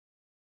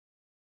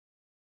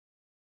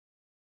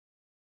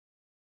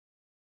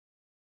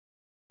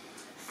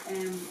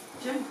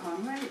Jim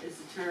Conway is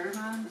the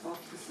chairman of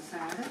the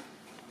society.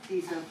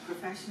 He's a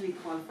professionally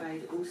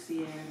qualified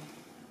OCN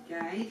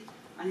guide,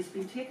 and he's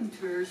been taking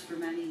tours for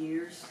many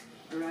years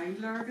around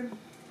Lurgan,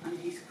 and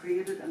he's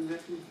created and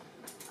written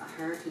a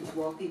heritage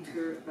walking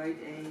tour about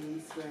AE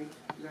throughout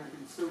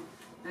Lurgan. So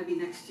maybe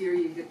next year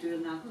you get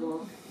doing that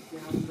walk if you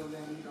haven't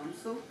already done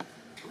so.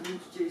 I'll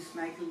introduce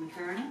Michael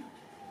McKernan.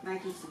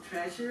 Michael's the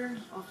treasurer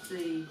of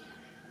the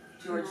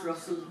George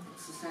Russell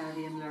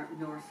Society in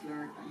North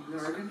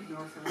Lurgan,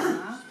 North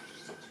Armagh.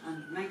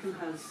 And Michael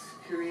has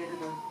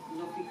curated a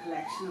lovely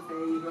collection of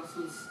A.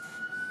 Russell's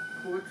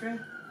poetry,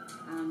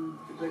 and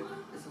the book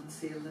is on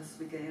sale this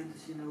weekend,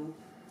 as you know.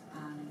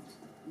 And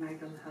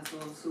Michael has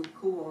also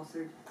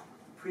co-authored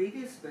a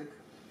previous book,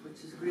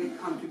 which is a great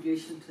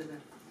contribution to the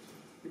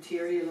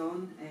material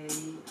on A,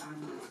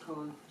 and it's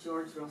called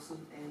George Russell,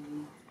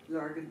 A.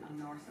 Lurgan and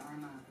North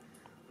Armagh.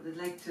 But I'd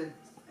like to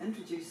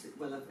introduce it.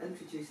 Well, I've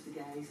introduced the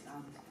guys,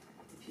 and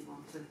if you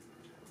want to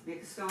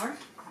make a start.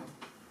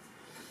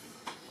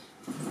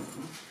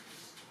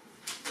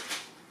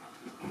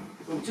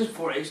 Well, just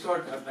before I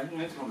start, I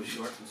think it's going to be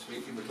short and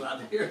sweet, you'll be glad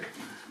to hear.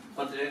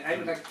 But I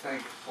would like to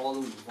thank all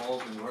those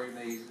involved in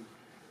organising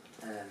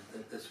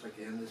this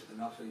weekend. It's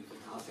been absolutely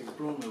fantastic. It's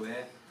blown me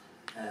away.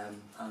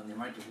 And the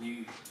amount of new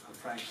and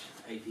fresh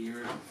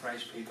ideas and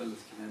fresh people that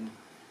come in,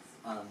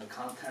 and the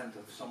content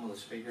of some of the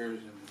speakers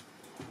and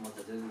what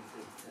they did.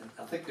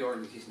 I think the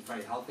organisation is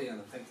very healthy, and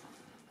I think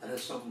it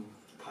has some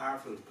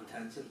powerful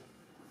potential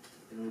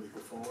in order to go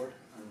forward.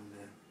 And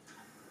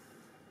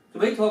the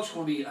main talk's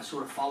going to be a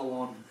sort of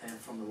follow-on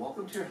from the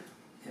walking tour,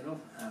 you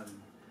know.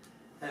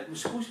 It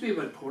was supposed to be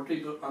about poetry,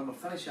 but I'm going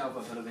to finish off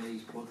a bit of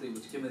A's poetry,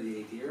 which gave me the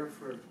idea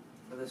for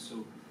this.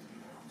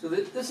 So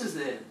this is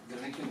the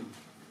Lincoln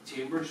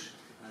Chambers,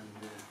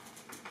 and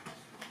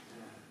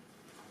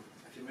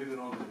if you're moving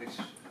on to the next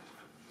slide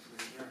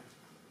here,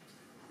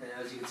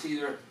 as you can see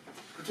there,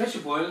 Patricia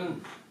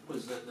Boylan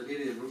was the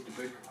lady that wrote the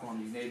book on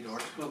the United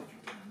Arts Club,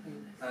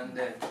 and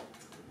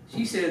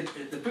she said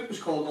the book was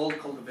called All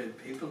Cultivated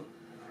People,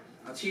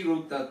 and she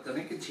wrote that the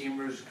Lincoln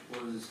Chambers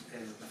was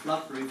the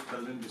flat roof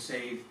building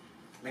beside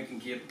Lincoln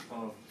Gate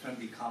of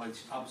Trinity College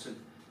opposite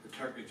the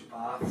Turkish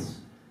Baths,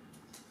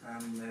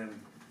 and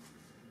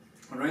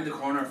around the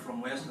corner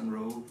from Western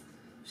Road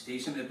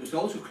Station. It was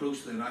also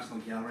close to the National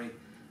Gallery,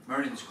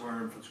 Merrion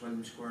Square and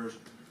Fitzwilliam Squares,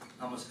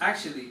 and was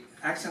actually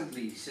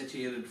excellently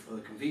situated for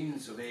the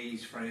convenience of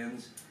A's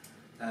friends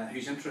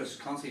whose interests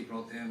constantly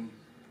brought them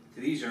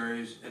to these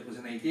areas. It was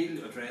an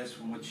ideal address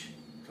from which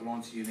to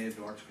launch the United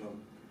Arts Club.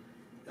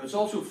 It was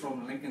also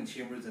from Lincoln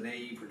Chambers that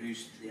AE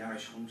produced the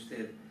Irish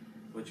Homestead,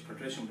 which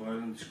Patricia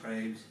Boylan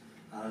describes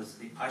as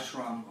the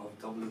ashram of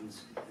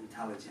Dublin's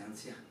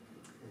intelligentsia.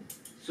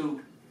 So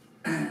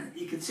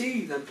you can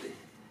see that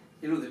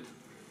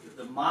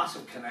the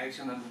massive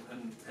connection,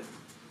 and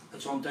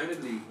it's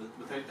undoubtedly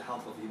without the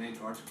help of the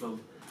United Arts Club,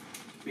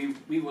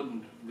 we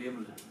wouldn't be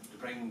able to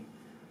bring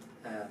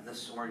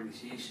this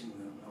organisation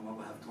and what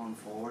we have done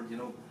forward, you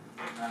know.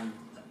 And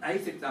I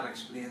think that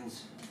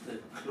explains the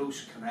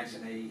close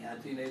connection AE had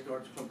to the United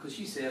Arts Club, because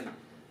she said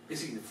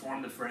basically they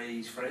formed it for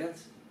AE's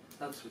friends.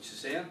 That's what she's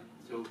saying.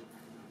 So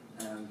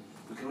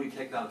we can only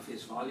take that at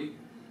face value,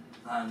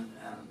 and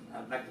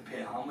I'd like to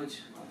pay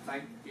homage and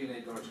thank the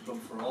United Arts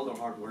Club for all their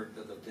hard work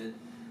that they did,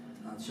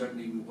 and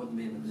certainly we wouldn't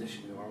be in the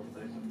position we are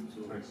without them.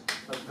 So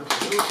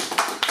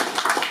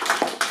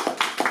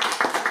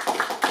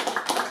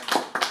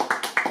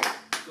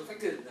So I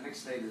think the next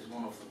slide is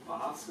one of the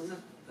baths, is it?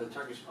 The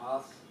Turkish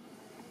baths.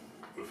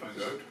 We'll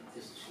find out.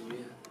 Just to show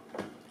you.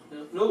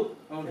 No,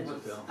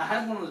 I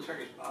had one of the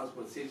Turkish baths,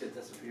 but it seems it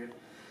disappeared.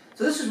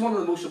 So this is one of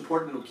the most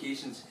important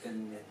locations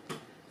in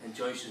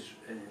Joyce's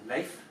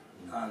life,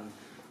 and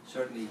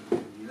certainly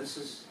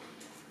Ulysses.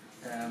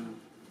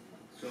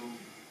 So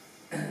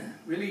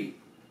really,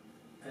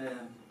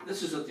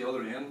 this is at the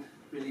other end,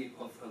 really,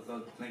 of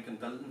the Lincoln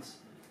buildings.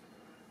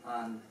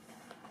 And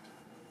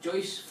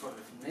Joyce, from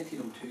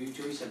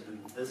 1902, Joyce had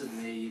been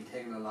visiting me and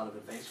taking a lot of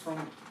advice from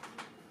him.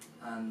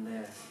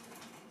 And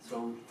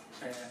so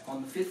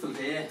on the fateful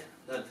day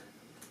that,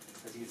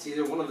 as you can see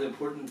there, one of the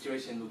important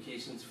Joycean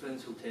locations,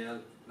 Flynn's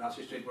Hotel,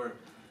 Nassau Street, where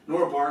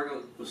Nora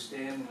Bargle was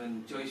staying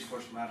when Joyce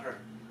first met her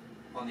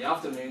on the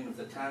afternoon of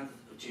the 10th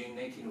of June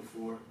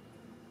 1904.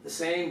 The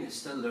sign is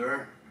still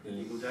there.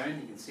 You go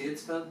down, you can see it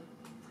still.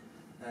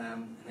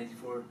 In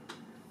 1994,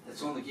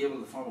 it's on the gable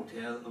of the Farm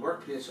Hotel, the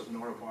workplace of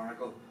Nora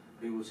Bargle,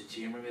 who was a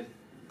chambermaid.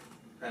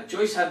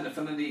 Joyce had an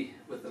affinity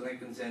with the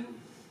Lincolns Inn,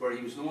 where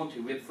he was known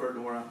to wait for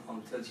Nora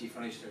until she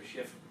finished her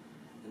shift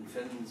in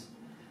Finn's.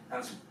 And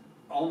it's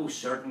almost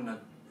certain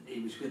that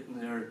he was waiting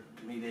there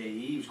to meet AE.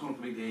 He was going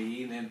to meet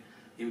AE, and then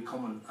he would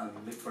come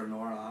and look for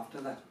Nora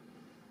after that.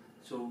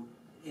 So,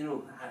 you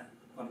know,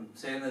 what I'm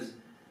saying is,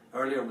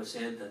 earlier was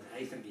said that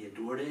I think he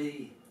adored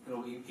AE. You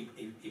know,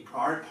 he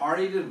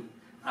parodied him,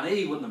 and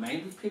AE wouldn't have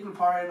minded people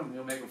parodying him, you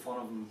know, making fun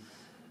of him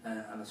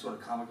and a sort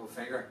of comical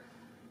figure.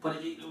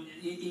 But he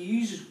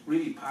uses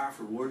really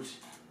powerful words,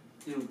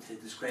 you know, to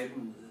describe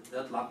him.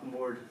 That Latin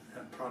word,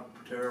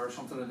 praetor or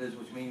something it is,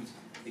 which means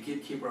the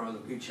gatekeeper or the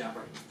good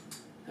shepherd.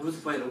 It was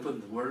quite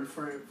open the world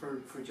for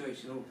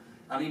Joyce, you know.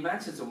 And he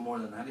mentions it more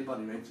than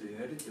anybody right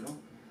throughout it, you know.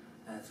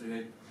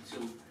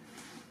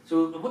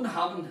 So it wouldn't have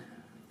happened,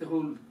 the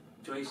whole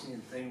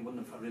Joycean thing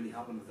wouldn't have really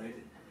happened without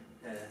it.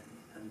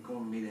 And going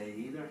to meet A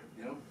either,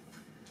 you know.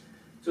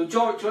 So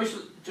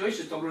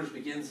Joyce's Dubliners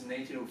begins in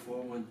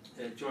 1904 when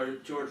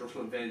George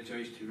Russell invited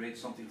Joyce to write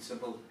something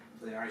simple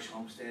for the Irish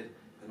homestead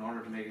in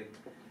order to make it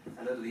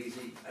a little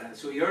easy.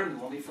 So he earned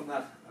money from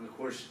that, and of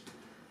course,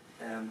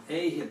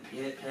 he had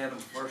paid him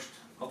first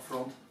up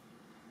front,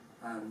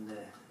 and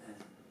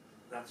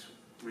that's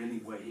really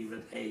why he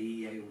wrote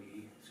AE.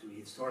 So he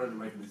had started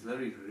writing his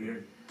literary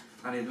career,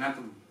 and he had lent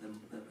them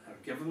or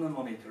given them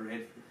money to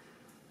write,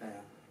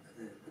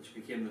 which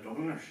became the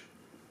Dubliners.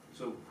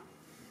 So,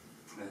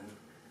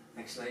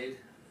 next slide.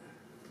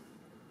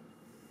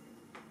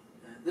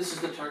 This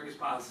is the Turkish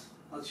baths.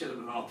 That should have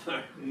been up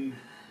there.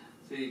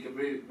 So you can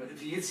read, but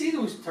if you can see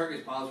those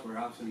Turkish baths were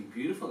absolutely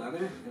beautiful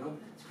anyway, you know.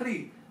 It's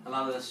pretty, a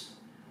lot of this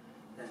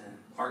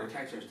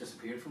architecture has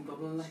disappeared from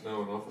Dublin. Like. It's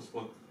now an office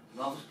block. An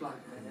office block,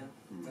 yeah.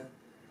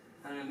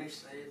 And the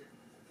next slide.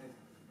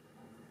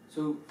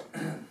 So,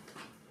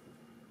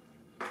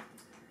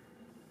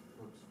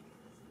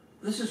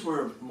 this is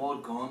where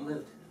Maud Gonn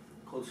lived,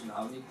 Colson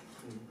Avenue.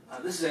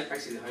 This is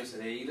actually the house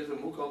that A lived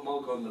in.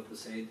 Maud Gonn lived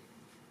beside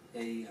A,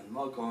 and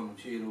Maud Gonn, I'm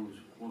sure you know,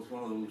 was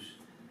one of those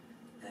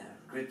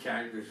great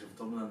characters of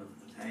Dublin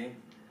at the time.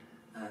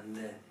 And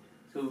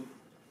so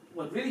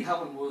what really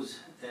happened was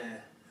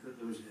there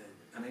was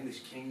an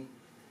English king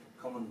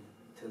coming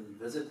to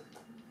visit,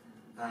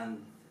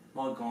 and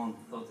Maud Gonn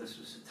thought this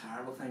was a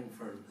terrible thing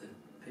for the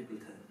people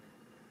to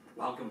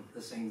welcome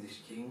this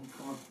English king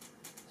coming.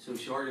 So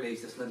she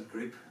organised this little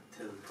group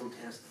to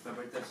protest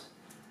about this.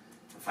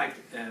 In fact,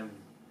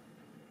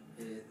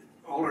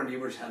 all our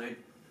neighbours had out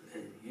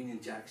Union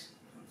Jacks,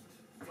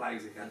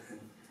 flags like that, and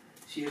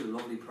she had a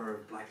lovely pair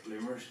of black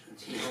bloomers, and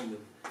she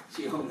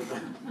hung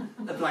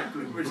the black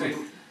bloomers out.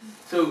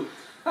 So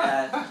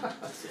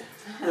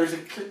there's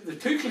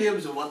two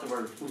claims of what they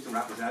were supposed to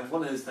represent.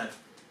 One is that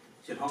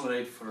she had hung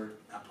it out for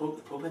a Pope.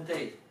 The Pope had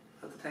died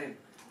at the time,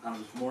 and it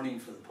was mourning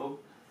for the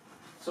Pope.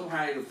 Somehow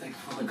I don't think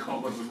Maud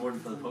Gonn was mourning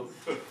for the Pope,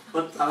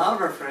 but a lot of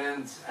her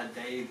friends had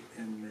died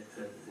in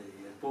the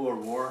Boer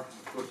War.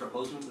 Of course, her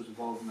husband was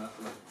involved in that.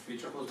 Her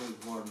future husband was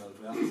involved in that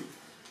as well.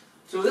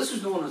 So this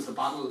was known as the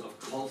Battle of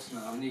Colson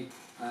Avenue,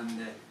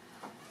 and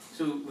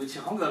so when she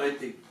hung that out,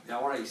 the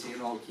RIC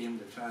and all came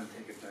to try and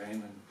take it down,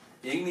 and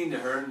the England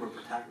and Hearn were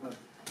protecting it,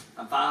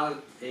 and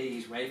Val,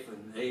 AE's wife,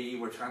 and AE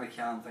were trying to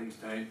calm things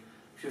down.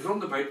 She was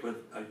running about with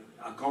a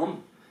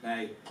gun.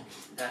 Now,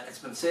 it's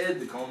been said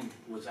the gun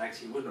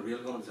wasn't a real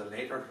gun, it was a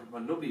lighter,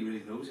 but nobody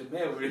really knows. It may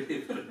have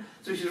really been.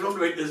 So she's running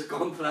about this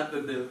gun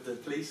threatening the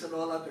police and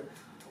all that.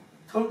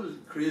 Total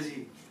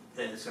crazy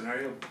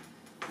scenario.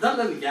 That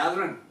little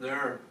gathering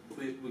there,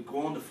 we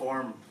go on to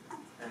form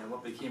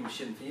what became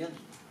Sinn Féin, you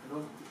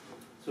know.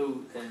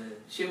 So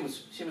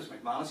Seamus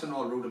McManus and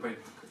all wrote about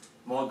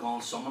Maud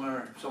Gonn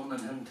summoning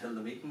him till the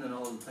meeting and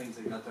all the things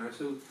like that there.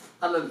 So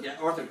that little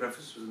Arthur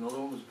Griffiths was another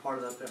one, was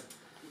part of that there.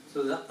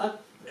 So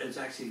that is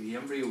actually the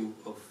embryo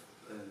of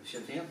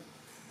Sinn Féin,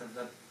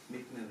 that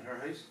meeting in her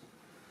house.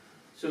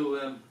 So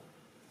I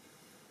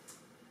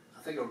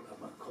think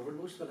I've covered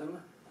most of it, haven't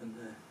I? And,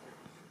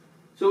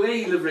 so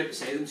A lived right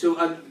beside him. So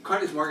and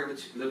Curtis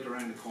Markovich lived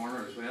around the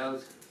corner as well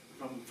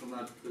from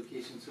that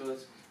location. So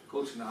it's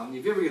Colson Avenue.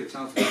 If you ever get a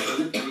chance to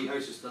visit, the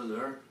house is still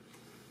there.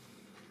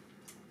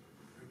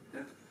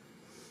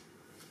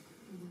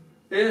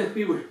 Yeah.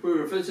 We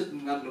were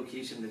visiting that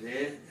location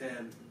today.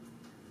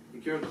 The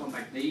girl called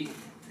McNee,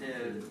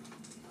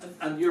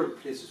 and your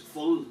place is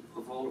full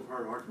of all of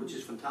her art, which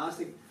is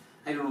fantastic.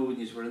 I don't know when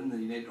you were in the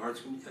United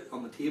Arts,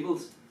 on the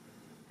tables,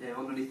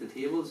 underneath the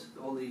tables,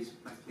 all these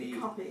McNee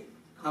copies.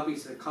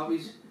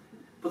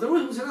 But there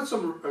was there not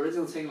some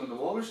original thing on the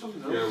wall or something?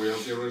 No? Yeah, we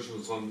have the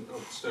originals on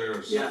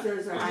upstairs. Yeah,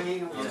 there's a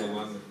hanging up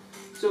there.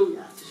 So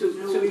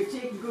we've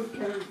taken good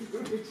care of the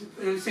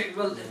originals.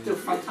 Well, they're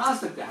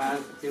fantastic to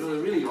have. You know,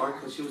 they really are,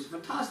 because she was a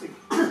fantastic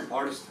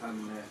artist,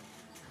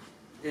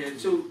 and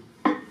so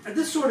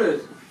this sort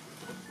of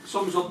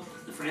sums up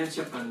the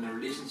friendship and the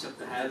relationship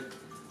they had,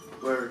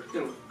 where,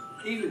 you know,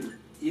 even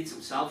Yeats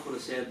himself would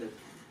have said that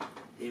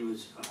he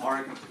was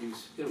Oregon. He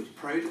was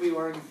proud to be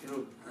Oregon, you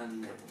know,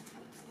 and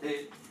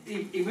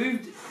he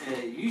moved.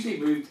 Usually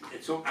moved.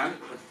 So and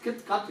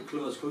got to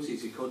close as close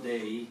as he could to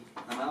AE,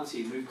 and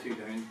obviously he moved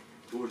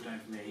doors down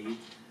from AE.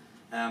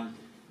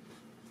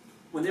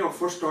 When they were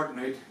first starting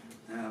out,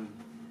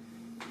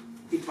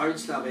 he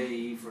bounced off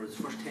AE for his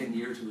first 10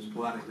 years of his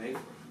poetic life.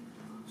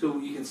 So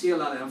you can see a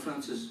lot of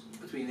influences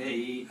between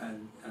AE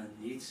and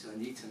Yeats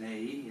and AE,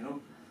 you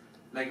know.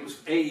 Like it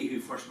was AE who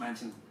first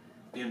mentioned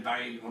being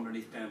buried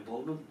underneath Ben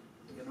Bulben,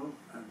 you know,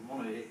 and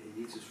one of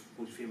Yeats'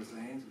 most famous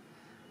lines.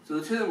 So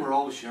the two of them were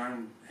always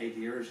sharing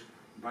ideas,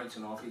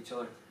 bouncing off each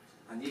other.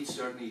 And Yeats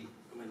certainly,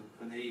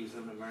 when AE was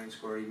living in Marion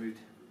Square, he moved,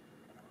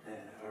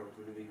 or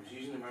when he was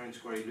using the Marion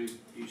Square, he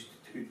used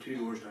two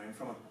doors down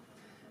from it.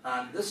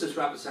 And this is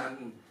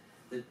representing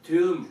the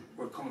two of them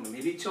were coming to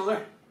meet each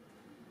other,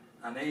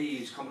 and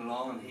he's coming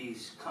along and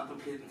he's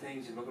contemplating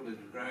things and looking at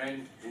the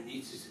ground, and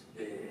he's his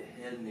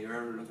head in the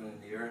air, looking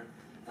in the air.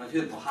 And the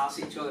two of them pass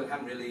each other,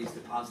 haven't realised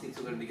they passed each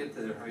other, and they get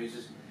to their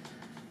houses,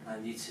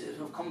 and he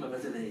says, "I've come to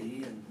visit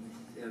he,"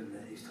 and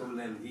he's told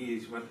them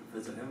he's went to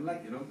visit him,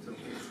 like, you know. So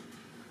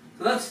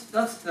that's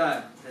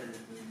the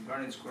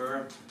Burning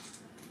Square.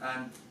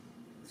 And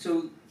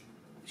so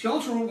she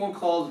also wrote one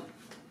called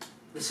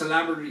The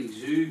Celebrity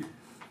Zoo,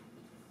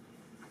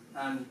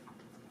 and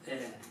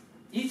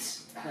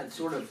Yeats had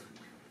sort of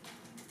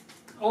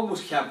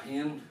almost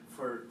campaigned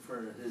for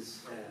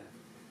his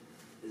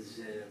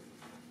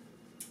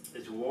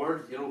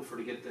award, you know, for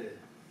to get the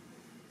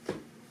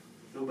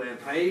Nobel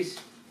Prize,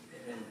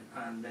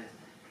 and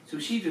so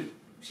she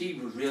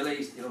was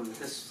realised, you know, that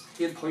this,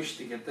 he had pushed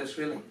to get this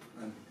really,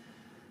 and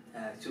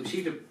so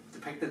she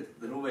depicted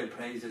the Nobel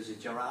Prize as a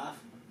giraffe,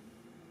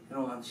 you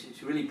know, and she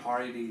really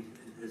parodied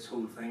this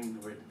whole thing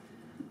with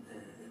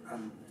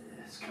and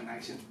his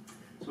connection.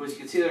 So as you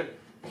can see there,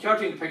 the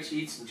cartoon depicts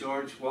Yeats and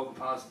George walking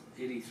past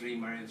 83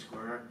 Marion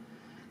Square.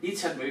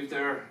 Yeats had moved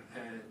there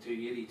to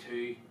 82,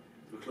 they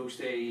were close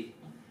to AE,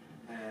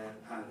 and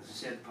as I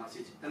said, the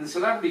passage. In the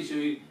Celebrity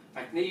Zoo,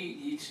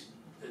 McNee Yeats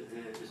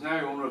is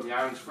now owner of the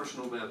Ireland's first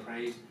Nobel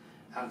Prize,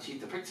 and she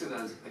depicts it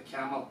as a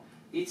camel.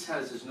 Yeats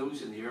has his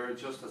nose in the air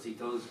just as he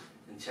does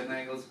in chin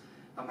angles,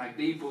 and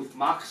McNee both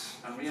mocks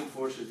and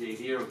reinforces the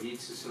idea of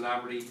Yeats'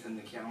 celebrity in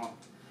the camel.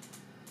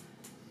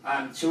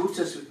 And she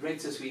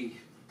writes this wee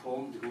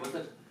poem to go with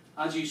it.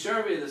 As you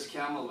survey this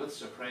camel with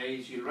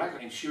surprise, you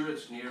reckon sure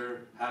it's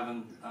near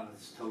heaven and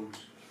its toes.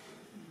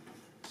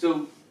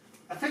 So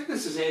I think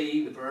this is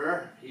A.E. the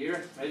bear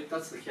here, right?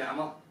 That's the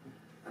camel,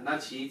 and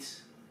that's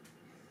Yeats.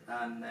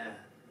 And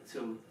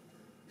so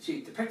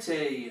she depicts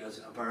A.E. as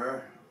a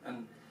bear,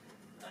 and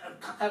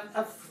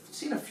I've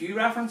seen a few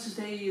references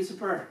to A.E. as a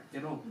bear, you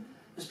know.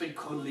 This big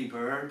cuddly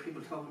bear,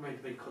 people talk about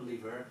the big cuddly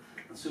bear.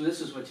 And so this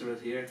is what you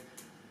wrote here.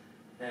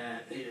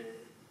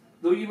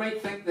 Though you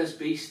might think this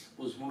beast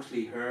was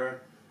mostly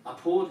her, a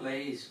poet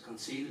lays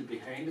concealed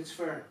behind its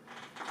fur.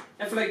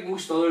 If like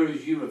most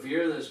others you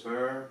revere this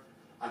bear,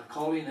 at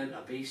calling it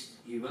a beast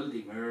you will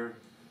demur,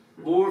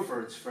 more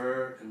for its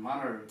fur in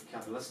manner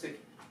cabalistic,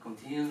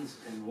 contains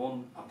in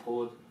one a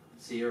poet,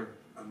 seer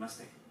and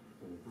mystic.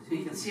 So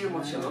you can see how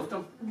much she loved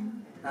him,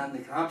 and the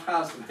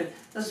contrast.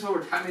 This is what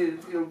we're telling you.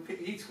 You know,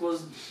 Yeats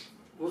wasn't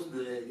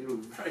you know,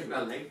 very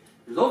well liked.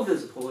 He loved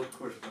as a poet, of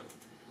course, but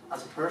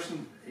as a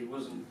person, he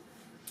wasn't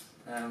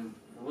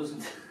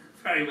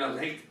very well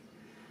liked.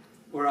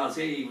 Whereas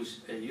he was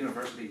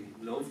universally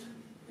loved,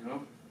 you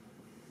know.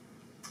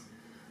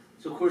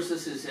 So of course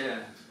this is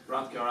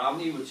Rathgar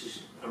Avenue, which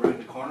is around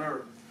the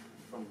corner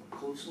from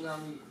Colson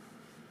Avenue,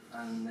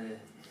 and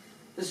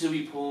this is a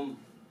wee poem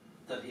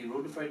that he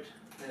wrote about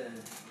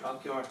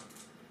Rathgar.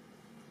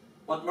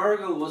 What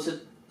miracle was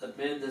it that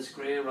made this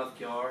grey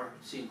Rathgar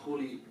seem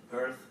holy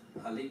earth,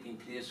 a leaping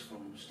place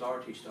from star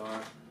to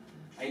star?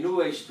 I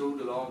know I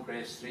strode along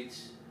grey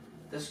streets,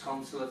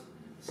 disconsolate,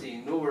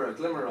 seeing nowhere a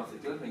glimmer of the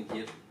glittering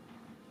gate.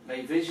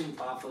 My vision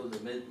baffled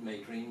amid my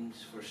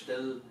dreams, for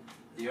still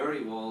the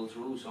airy walls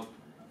rose up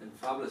in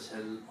fabulous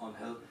hill on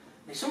hill.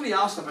 Now somebody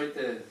asked about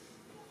a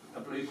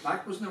blue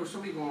plaque, wasn't there? Was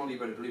somebody going on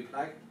about a blue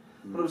plaque?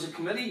 But it was a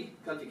committee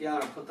got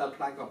together and put that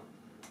plaque up.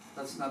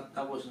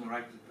 That wasn't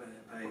erected by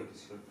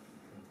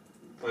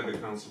the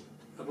council.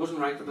 It wasn't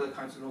erected by the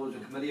council, no, it was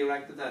a committee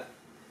erected that.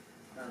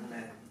 And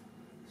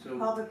so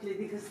probably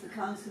because the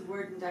council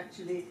weren't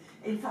actually,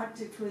 in fact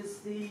it was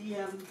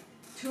the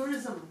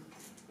tourism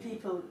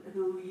people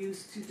who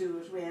used to do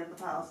it way in the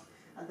past,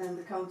 and then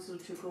the council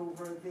took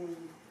over the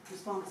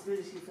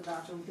responsibility for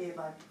that only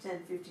about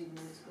 10-15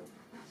 years ago.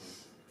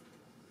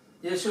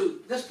 Yeah, so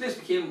this place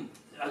became,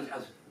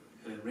 as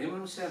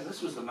Raymond was saying,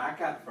 this was the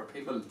mecca for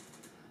people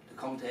to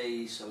come to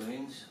AE's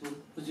saloons.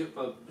 Was you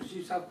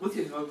with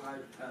you?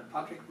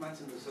 Patrick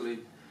mentioned the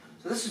saloon.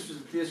 So this is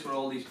the place where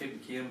all these people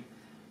came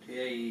to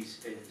AE's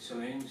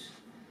saloons.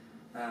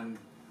 And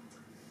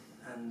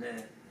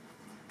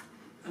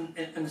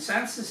in the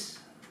census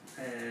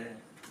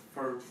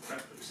for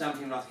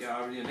 17 Rathgar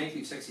Avenue in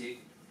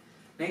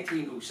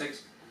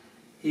 1906,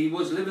 he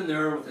was living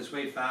there with his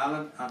wife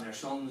Alan and their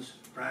sons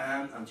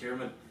Brian and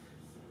Jeremy.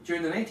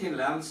 During the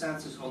 1911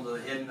 census, under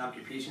the hidden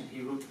occupation,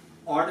 he wrote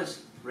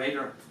artist,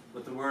 writer,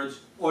 with the words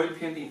oil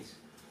paintings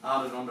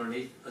added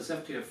underneath, as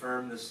if to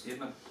affirm this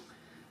statement.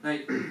 Now,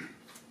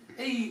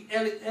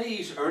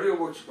 AE's earlier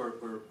works were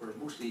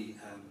mostly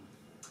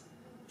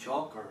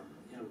chalk, or,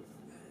 you know,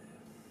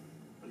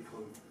 what do you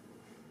call them?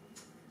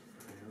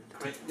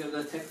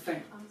 The type of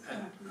thing.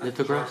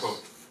 Lithographs.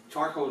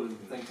 Charcoal and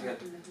things like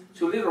that.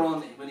 So later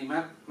on, when he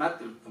met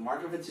the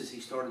Markoviches, he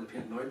started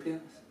painting oil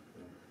paintings.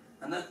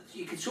 And that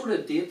you could sort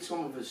of date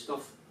some of his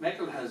stuff.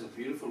 Michael has a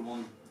beautiful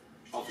one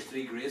of the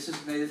Three Graces.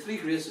 Now the Three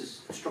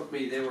Graces struck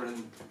me, they were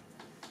in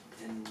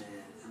the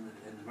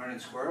Marion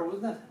Square,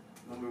 wasn't it?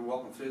 When we were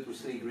walking through it, there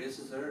was Three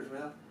Graces there as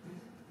well.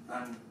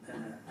 And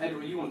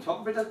Edward, you want to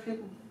talk about that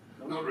painting?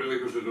 Not really,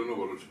 because I don't know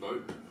what it's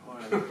about.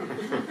 Alright,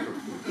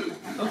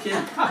 okay.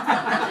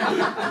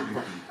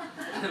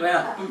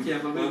 Well, okay,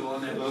 we'll move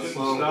on then. That's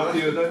Stop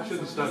you, that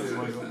shouldn't stop you,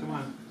 Michael, come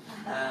on.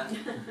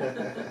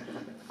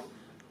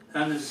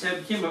 And as I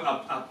said, became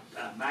a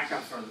mecca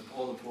for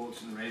all the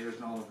poets and the writers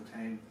and all of the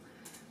time.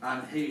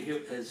 And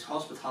his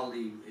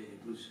hospitality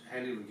was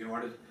highly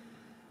regarded.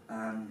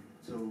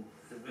 So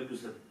it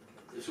was the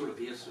sort of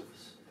base of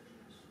his,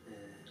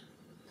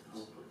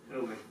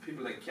 like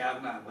people like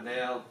Kavanagh,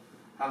 Waddell,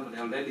 Hal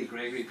Waddell, Ledley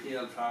Gregory,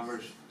 P.L.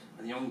 Travers,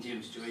 and young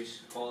James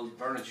Joyce, Paul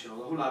Bernard Shaw.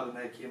 The whole lot of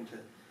them came to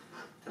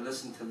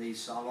listen to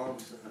these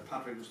songs that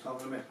Patrick was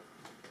talking about.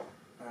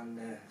 And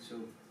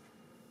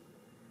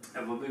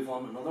we'll move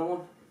on to another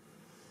one.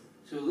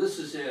 So this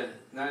is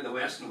now the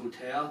Weston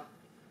Hotel,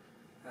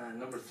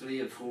 number 3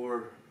 and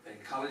 4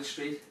 College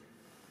Street,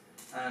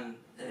 and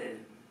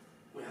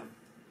we have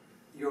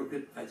Your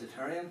Good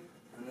Vegetarian,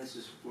 and this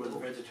is where the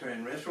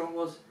vegetarian restaurant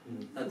was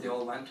that they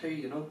all went to,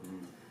 you know.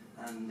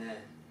 And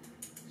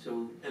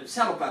so it was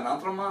set up by an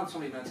Antrim-man.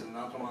 Somebody mentioned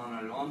an Antrim-man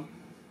earlier on,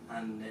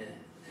 and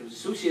it was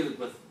associated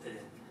with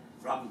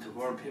Robin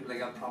Tagore. People like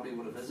that probably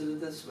would have visited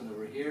this when they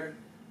were here,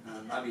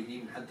 and maybe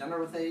even had dinner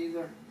with they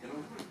either, you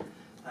know.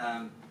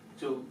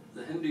 So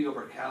the Hindu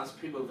upper caste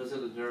people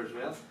visited there as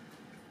well.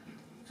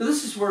 So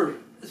this is where,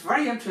 it's a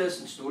very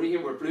interesting story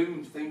here where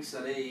Bloom thinks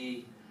that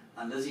A.E.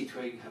 and Lizzie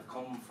Twigg have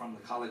come from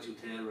the College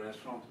Hotel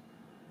restaurant,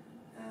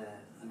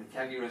 the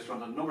McKernan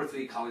restaurant on number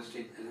 3 College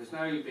Street. It has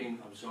now been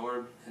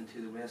absorbed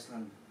into the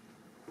Westland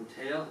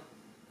Hotel.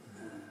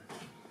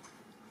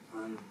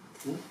 And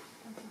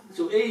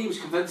so A.E. was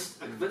a convinced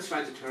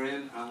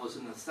vegetarian and was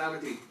an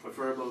aesthetically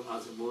preferable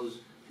as it was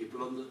a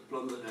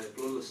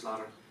bloodless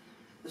slaughter.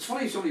 It's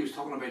funny, somebody was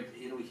talking about,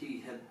 you know,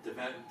 he had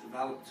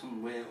developed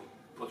some way of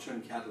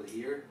butchering cattle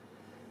here,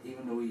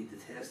 even though he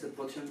detested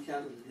butchering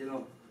cattle, you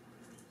know.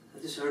 I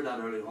just heard that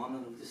early on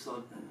and I just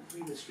thought, a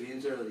wee bit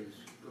strange there that he was,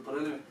 but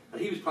anyway,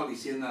 but he was probably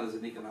seeing that as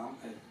an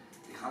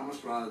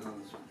economist rather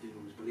than his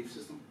belief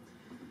system.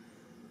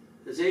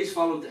 His age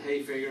followed the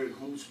hay figure and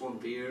homespun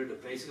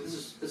beard. Basically,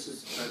 this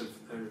is out of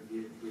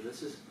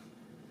Ulysses.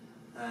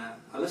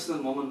 A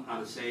listening woman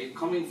at his side,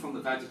 coming from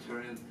the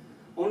vegetarian,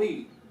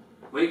 only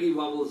wiggy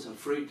wobbles and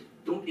fruit.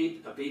 Don't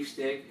eat a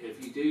beefsteak.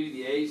 If you do,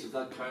 the eyes of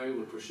that cow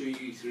will pursue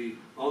you through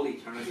all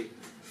eternity.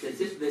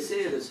 They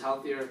say it is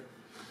healthier.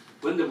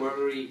 Win the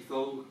wordery,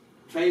 though.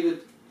 Tried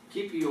it.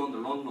 Keep you on the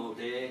run all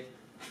day.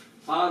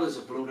 Bad as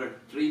a bloater.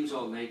 Dreams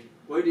all night.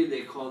 Why do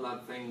they call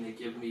that thing they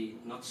give me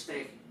nut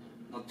steak?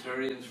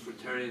 Nutarians,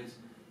 fruitarians.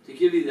 To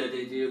give you the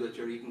idea that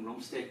you're eating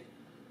rum steak.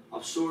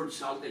 Absurd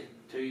salty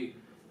too.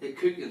 They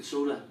cook in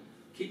soda.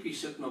 Keep you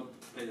sitting up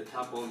by the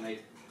tap all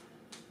night.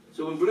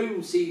 So when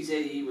Bloom sees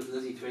A.E. with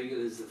Lizzie Twigg, it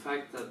is the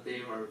fact that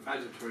they are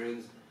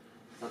vegetarians,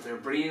 that their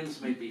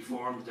brains might be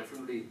formed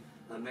differently,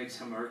 that makes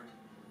him irked,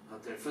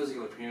 that their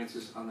physical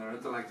appearances and their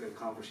intellectual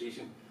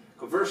conversation.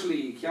 Conversely,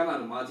 you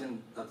cannot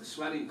imagine that the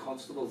sweating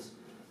constables,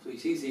 so he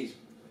sees these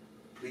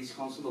police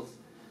constables,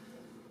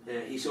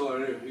 he saw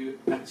earlier who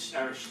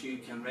Irish Stew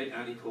can write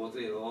any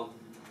poetry at all.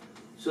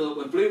 So that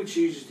when Bloom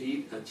chooses to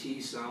eat a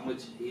cheese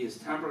sandwich, he is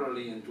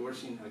temporarily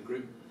endorsing a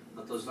group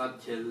that does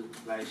not kill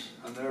flesh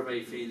and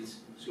thereby feels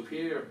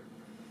superior.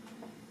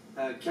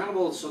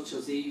 Cannibals such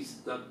as these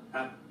that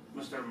at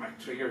Mr.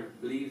 McTrigger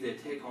believe they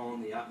take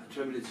on the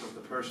attributes of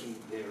the person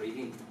they are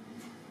eating.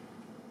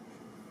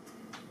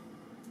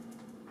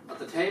 At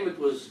the time it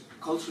was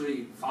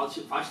culturally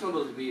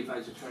fashionable to be a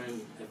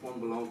vegetarian if one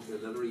belonged to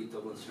the literary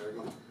Dublin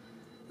circle.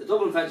 The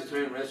Dublin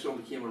Vegetarian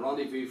Restaurant became a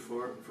rendezvous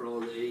for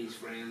all the A.E.'s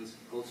friends,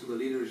 also the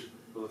leaders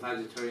of a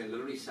vegetarian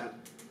literary set.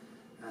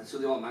 So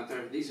they all met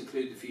there. These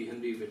include the few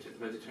Hindu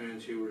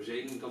vegetarians who were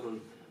residing in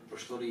Dublin for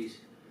studies.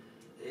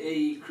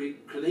 A.E.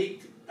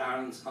 critiqued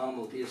Ireland's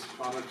animal-based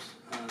products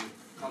and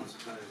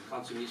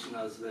consummation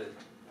as the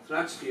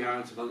threats to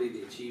Ireland's ability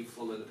to achieve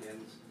full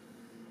independence.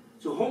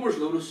 So Homer's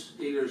lotus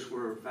eaters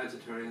were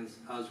vegetarians,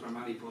 as were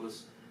many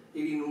Buddhists,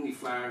 eating only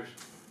flowers.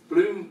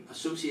 Bloom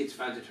associates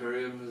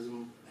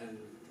vegetarianism and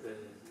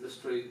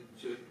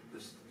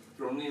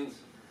Listronians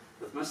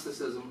with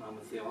mysticism and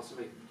with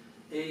theosophy.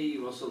 A.E.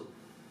 Russell.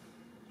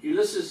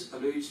 Ulysses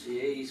alludes to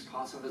A.E.'s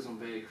pacifism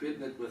by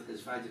equating it with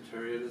his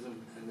vegetarianism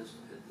and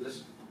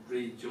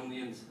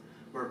Listronians,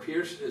 where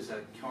Pearse is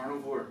a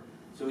carnivore,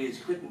 so he is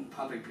quitting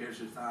Patrick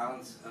Pearse's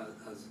violence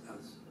as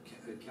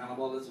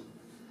cannibalism.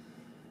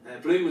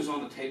 Bloom was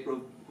on a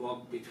tightrope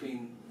walk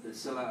between the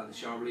Scylla and the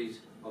Sharberries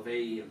of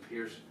A.E. and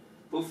Pearse.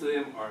 Both of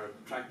them are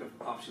attractive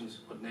options,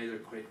 but neither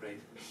quite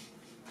right.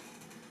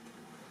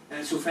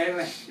 So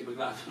finally, you'll be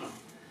glad to know,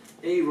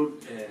 A.E.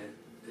 wrote a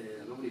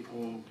lovely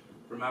poem,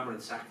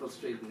 Remembering Sackville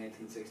Street in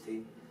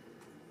 1916.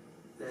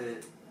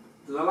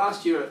 The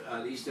last year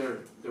at Easter,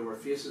 there were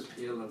faces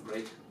pale and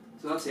bright.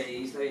 So that's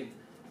A.E.'s line.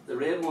 The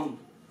red one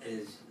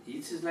is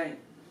Yeats's line.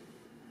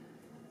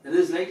 It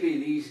is likely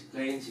these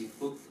lines he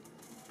booked,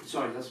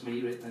 sorry, that's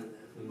me right now,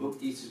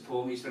 booked Yeats's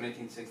poem, Easter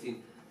 1916.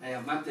 I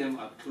have met them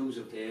at close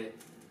of day,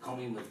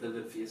 coming with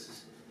vivid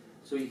faces.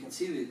 So you can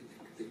see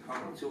the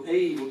comment. So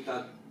A.E. wrote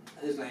that,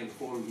 his line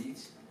before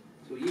Yeats.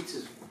 So So Yeats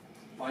is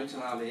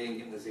bouncing all day and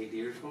getting his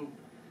ideas from him.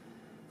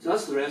 So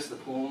that's the rest of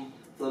the poem.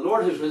 The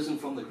Lord has risen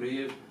from the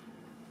grave,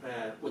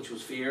 which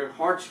was fear.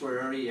 Hearts were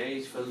airy,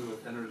 eyes filled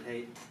with inner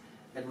light.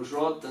 It was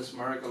wrought this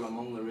miracle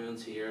among the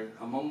ruins here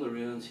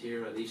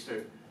at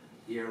Easter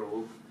year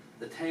old.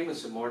 The time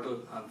is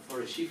immortal, and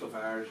for a sheaf of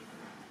ours,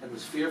 it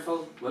was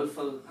fearful,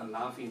 wilful, and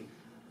laughing,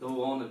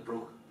 though on it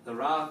broke. The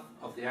wrath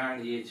of the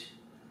Iron Age.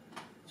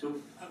 So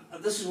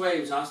this is why I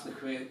was asking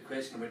the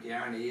question about the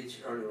Iron Age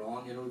earlier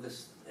on. You know,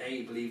 this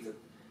I believe that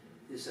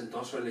this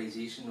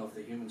industrialisation of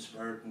the human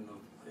spirit and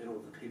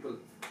of the people.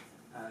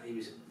 He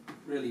was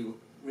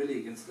really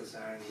against this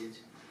Iron Age.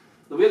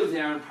 The weight of the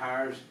iron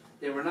powers,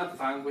 they were not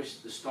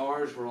vanquished. The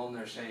stars were on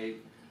their side.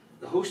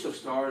 The host of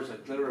stars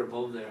that glitter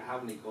above their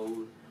heavenly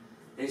gold.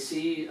 They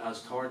see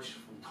as torch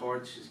from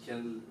torch is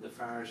kindled, the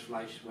fires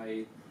flash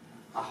wide.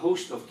 A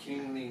host of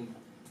kindling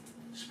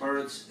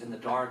spirits in the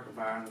dark of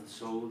iron and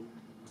soul.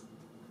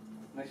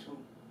 Next one.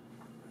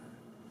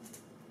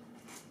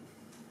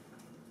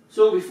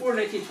 So before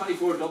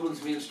 1924,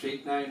 Dublin's main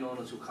street, now known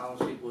as O'Connell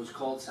Street, was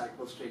called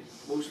Sackville Street.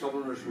 Most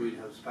Dubliners would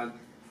have spent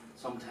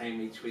some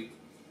time each week,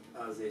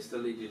 as they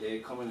still do today,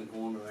 coming and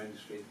going around the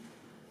street.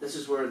 This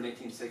is where in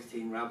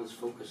 1916 rebels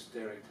focused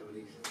their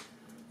activities.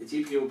 The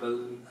GPO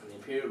building and the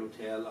Imperial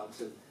Hotel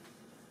opposite.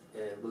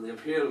 Well, the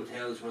Imperial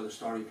Hotel is where the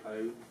Starry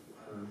Plough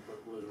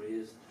was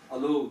raised.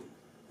 Although,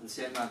 in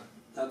saying that,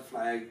 that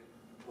flag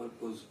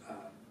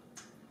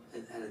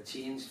it had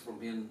changed from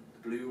being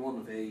the blue one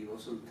of A.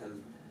 Russell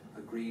to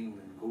a green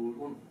and gold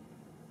one.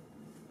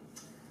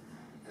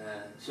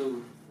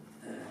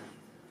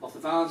 Of the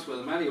valance where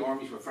the many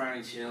armies were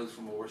firing shells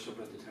from a worship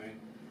into town.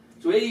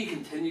 So AE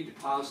continued to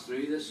pass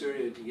through this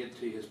area to get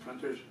to his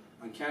printers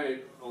and carry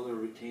out other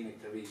routine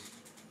activities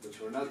which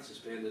were not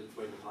suspended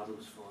while the battle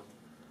was fought.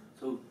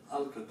 So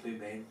I'll conclude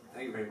mine.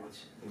 Thank you very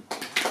much.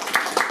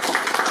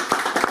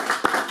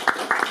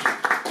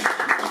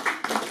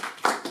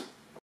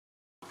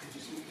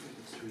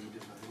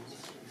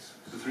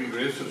 The three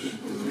graces.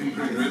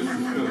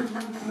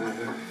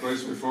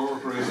 Grace before,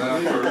 grace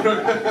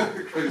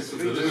after. Grace of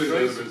the three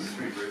graces.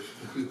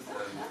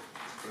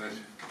 Right.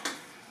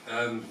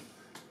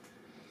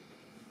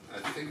 I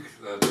think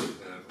that,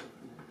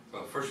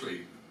 well,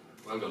 firstly,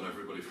 well done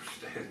everybody for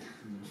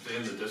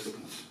staying the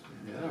distance.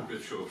 Yeah. A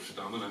good show of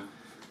stamina,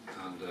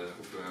 and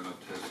hopefully I'm not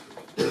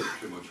tested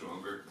too much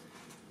longer.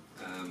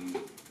 And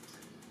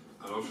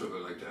also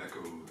I'd like to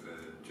echo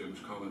Jim's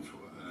comments.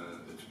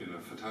 It's been a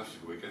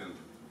fantastic weekend.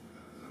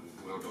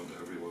 Well done to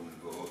everyone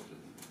involved in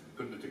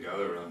putting it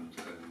together and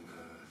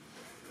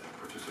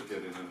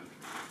participating in it.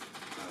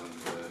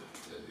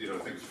 And I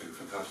think it's been a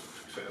fantastic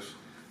success.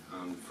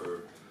 And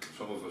for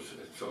some of us,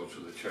 it's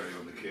also the cherry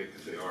on the cake.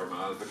 It's the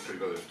Armagh victory,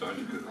 whether it's down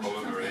to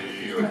Cullen or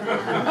AE or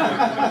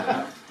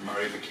whoever,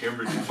 or even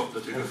Cambridge and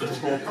something to do with it.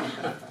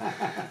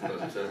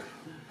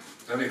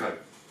 But anyhow,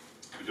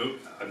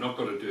 I'm not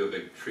going to do a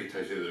big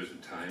treatise either. There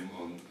isn't time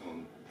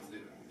on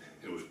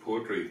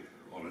poetry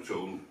on its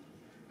own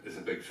is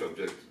a big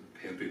subject.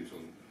 Paintings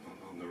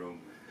on their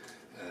own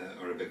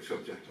are a big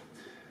subject.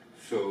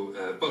 So,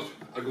 but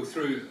I'll go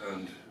through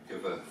and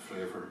give a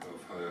flavour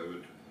of how I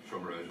would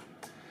summarise it.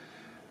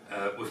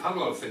 We've had a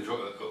lot of things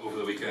over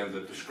the weekend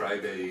that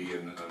describe AE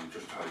and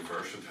just how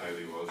versatile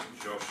he was, and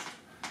just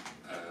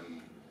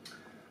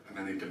how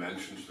many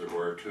dimensions there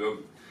were to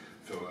him.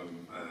 So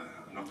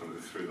I'm not going to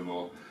go through them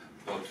all,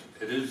 but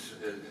it is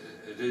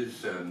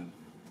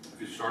if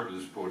you start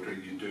with this poetry,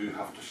 you do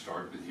have to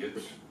start with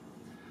Yeats.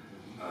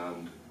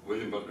 And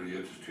William Butler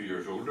Yeats is 2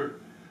 years older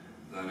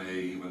than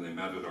AE when they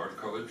met at art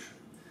college.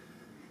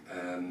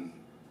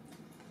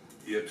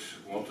 Yeats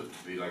wanted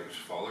to be like his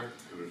father,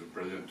 who was a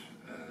brilliant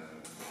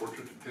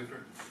portrait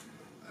painter,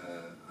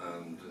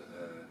 and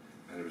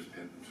he was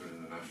painting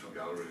in the National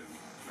Gallery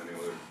and many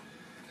other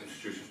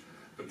institutions.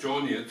 But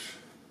John Yeats,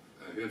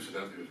 who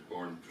incidentally was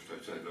born just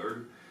outside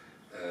Linn,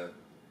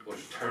 was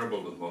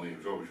terrible with money. He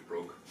was always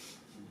broke,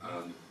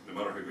 and no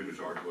matter how good his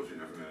art was, he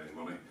never made any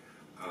money.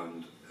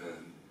 And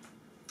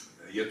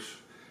Yeats,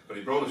 when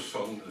he brought his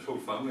son, his whole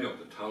family up,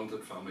 the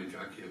talented family,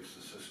 Jack Yeats,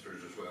 the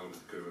sisters as well,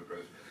 with Conway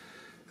Price,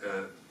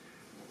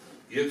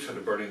 Yeats had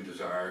a burning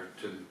desire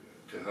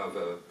to have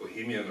a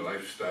bohemian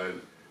lifestyle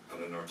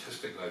and an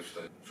artistic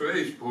lifestyle. So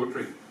AE's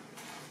poetry,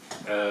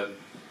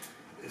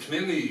 it's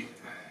mainly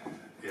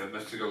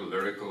mystical,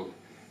 lyrical.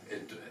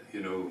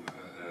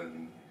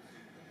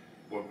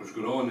 What was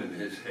going on in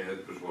his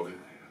head was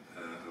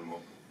and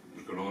what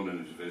was going on in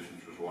his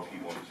visions was what he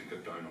wanted to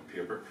get down on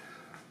paper.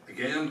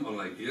 Again,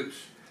 unlike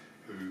Yeats,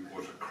 who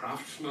was a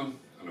craftsman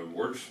and a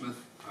wordsmith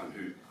and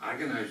who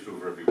agonised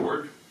over every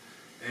word,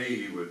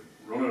 AE would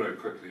run it out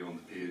quickly on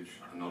the page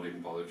and not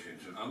even bother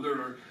changing. And there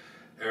are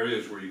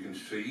areas where you can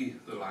see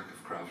the lack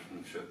of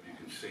craftsmanship. You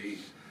can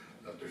see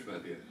that there's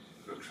maybe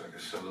looks like a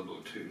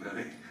syllable too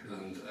many,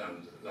 and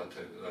that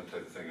type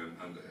of thing,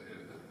 and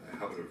a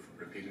habit of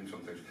repeating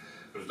some things.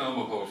 But as Dan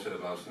Mulhall said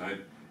last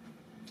night,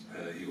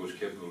 he was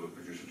capable of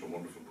producing some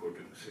wonderful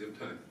poetry at the same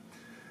time.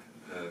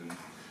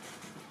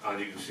 And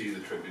you can see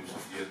the tributes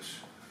of Yeats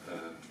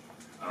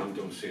and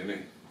Dunsany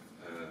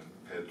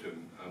paid to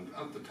him. And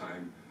at the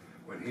time,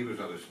 when he was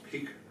at his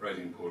peak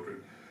writing poetry,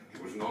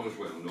 he was not as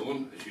well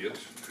known as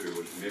Yeats, who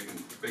was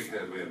making big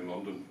headway in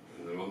London,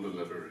 in the London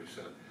literary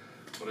set.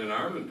 But in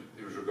Ireland,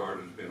 he was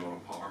regarded as being on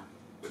a par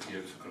with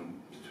Yeats, and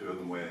the two of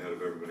them way ahead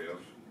of everybody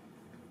else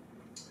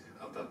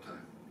at that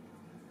time.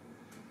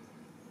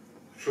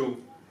 So,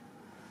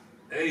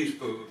 A's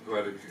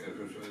poetic,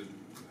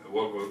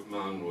 what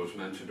man was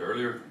mentioned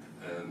earlier,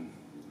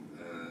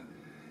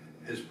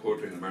 his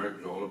poetry in America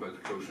was all about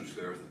the closeness to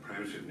the earth, the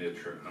primacy of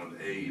nature, and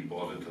A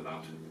bought into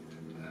that,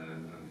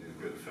 and he had a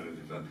great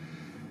affinity to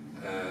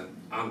that.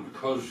 And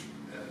because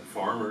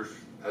farmers,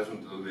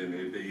 peasant though they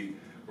may be,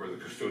 were the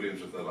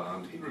custodians of the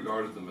land, he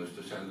regarded them as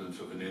descendants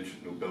of an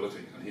ancient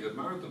nobility, and he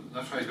admired them.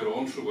 That's how he got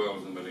on so well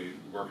with them when he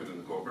working in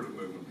the cooperative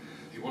movement.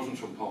 He wasn't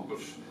some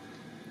pompous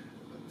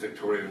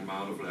Victorian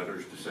man of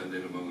letters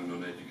descending among an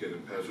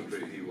uneducated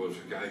peasantry. He was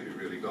a guy who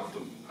really got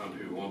them and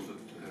who wanted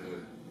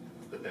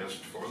the best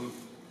for them.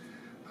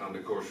 And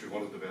of course, he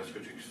wanted the best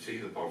because you could see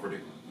the poverty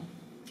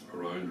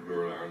around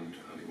rural Ireland,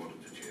 and he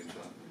wanted to change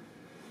that.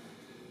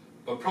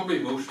 But probably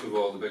most of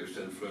all, the biggest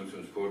influence in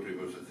his poetry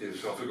was the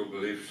theosophical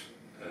beliefs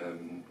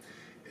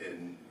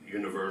in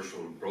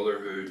universal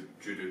brotherhood,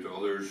 duty to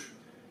others,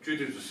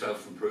 duty to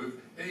self-improve.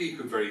 He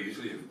could very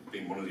easily have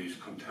been one of these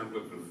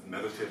contemplative,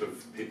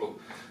 meditative people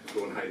who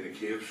go and hide in a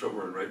cave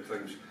somewhere and write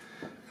things.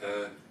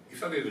 He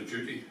felt he had a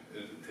duty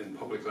in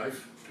public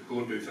life to go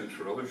and do things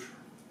for others.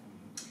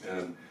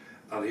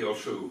 And he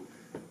also,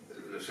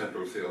 the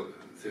central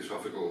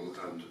theosophical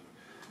and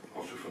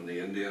also from the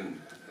Indian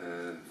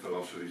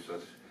philosophies,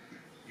 that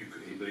he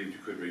believed you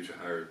could reach a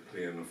higher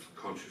plane of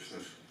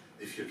consciousness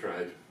if you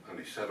tried, and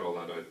he set all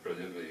that out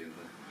brilliantly in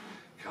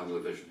the Candle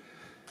of Vision.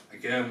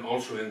 Again,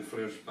 also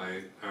influenced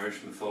by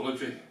Irish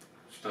mythology.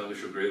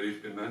 Standish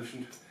O'Grady's been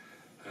mentioned.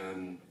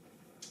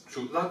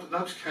 So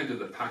that's kind of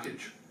the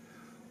package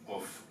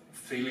of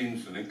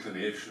feelings and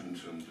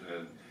inclinations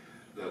and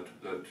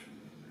that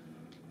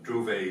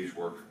drove A's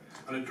work,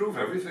 and it drove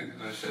everything.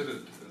 And I said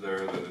it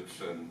there that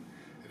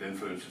it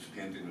influenced his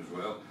painting as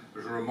well.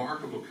 There's a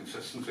remarkable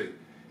consistency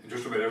in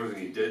just about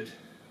everything he did,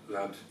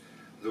 that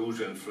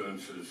those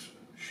influences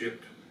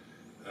shaped,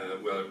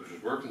 whether it was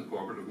his work in the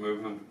cooperative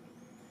movement,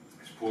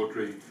 his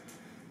poetry,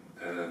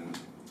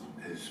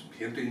 his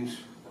paintings,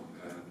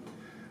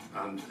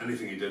 and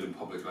anything he did in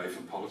public life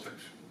and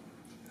politics.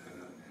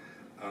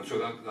 And so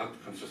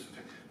that consistency.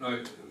 Now,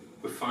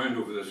 we found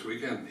over this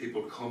weekend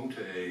people come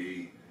to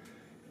AE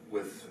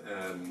with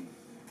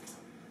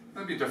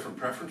maybe different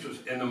preferences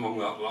in among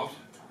that lot.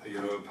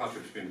 You know,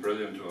 Patrick's been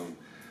brilliant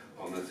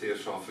on the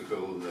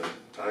theosophical, the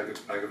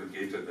Bhagavad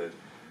Gita, the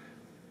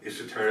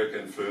esoteric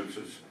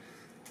influences,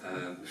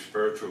 the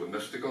spiritual, the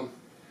mystical.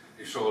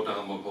 He saw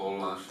Dan Mulhall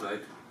last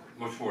night,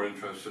 much more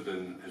interested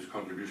in his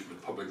contribution to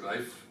public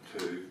life,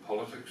 to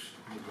politics,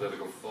 to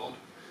political thought,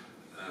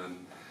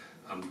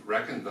 and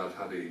reckoned that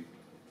had he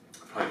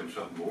applied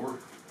himself more,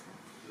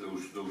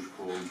 those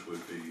poems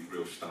would be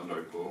real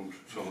standout poems.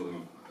 Some of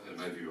them, in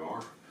my view,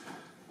 are.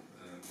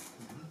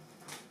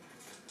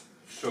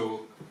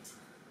 So,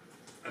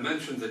 I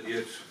mentioned that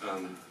Yeats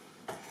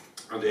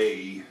and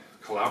AE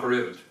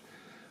collaborated,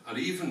 and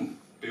even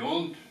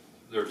beyond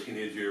their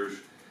teenage years,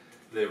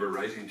 they were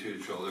writing to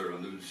each other,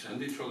 and they would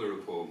send each other a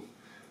poem.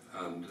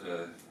 And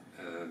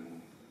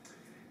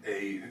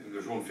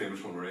there's one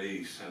famous one where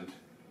AE sent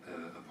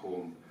a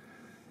poem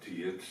to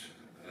Yeats,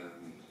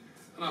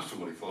 and asked him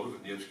what he thought of it,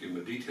 and Yeats gave him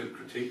a detailed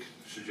critique,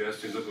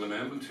 suggesting little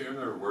amendments here and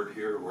there, a word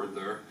here, a word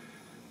there.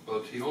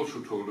 But he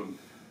also told him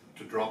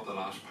to drop the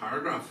last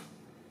paragraph.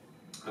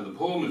 And the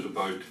poem is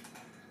about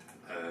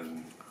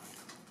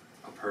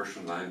a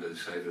person lying by the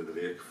side of the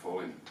lake,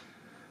 falling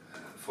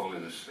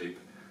asleep,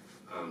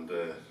 and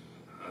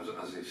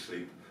as they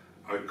sleep,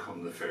 out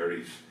come the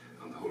fairies,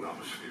 and the whole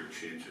atmosphere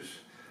changes.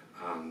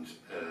 And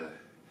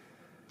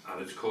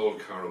it's called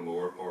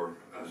Caramore, or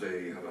as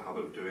they have a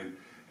habit of doing,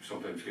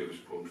 sometimes give his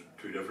poems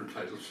two different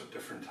titles at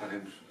different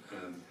times,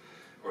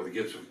 or The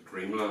Gates of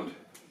Dreamland.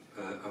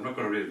 I'm not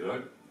going to read it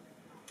out,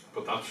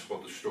 but that's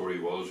what the story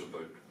was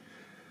about: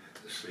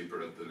 the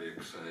sleeper at the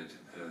lakeside,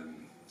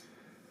 and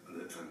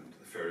the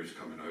fairies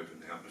coming out,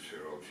 and the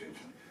atmosphere all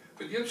changing.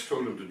 But Yeats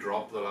told him to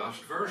drop the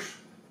last verse.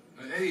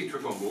 He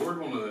took on board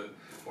one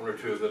or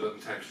two of the little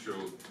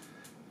textual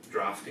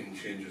drafting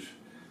changes,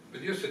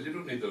 but Yeats said, you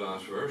don't need the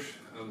last verse.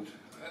 And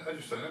I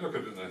look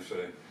at it and I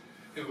say,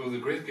 well, the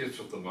great gates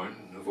of the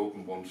mountain have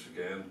opened once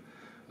again.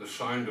 The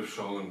sound of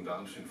song and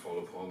dancing fall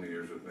upon the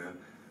ears of men,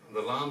 and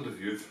the land of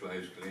youth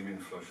lies gleaming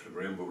flush with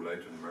rainbow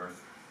light and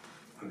mirth,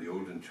 and the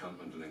old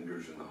enchantment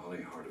lingers in the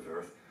honey heart of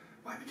earth.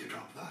 Why would you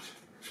drop that?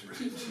 It's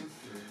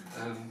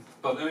brilliant.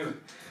 But anyway,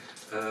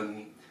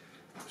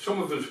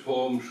 some of his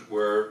poems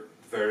were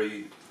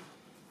very,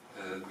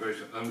 and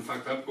in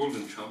fact that old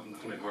enchantment,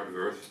 honey heart of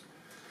earth,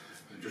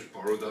 I just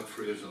borrowed that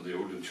phrase, and the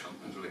old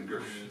enchantment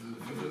lingers,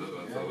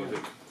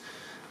 anthology.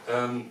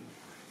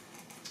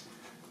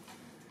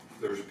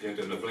 There's a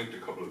painting, I've linked a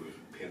couple of his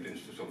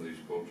paintings to some of these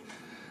poems.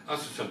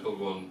 That's a simple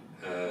one,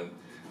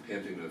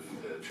 painting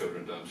of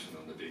children dancing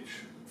on the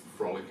beach,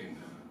 frolicking,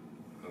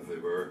 a they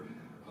were,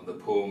 and the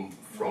poem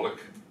Frolic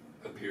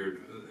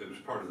appeared. It was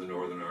part of the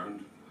Northern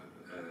Ireland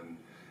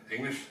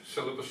English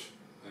syllabus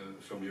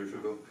some years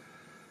ago.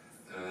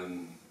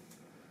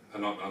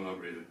 I'll not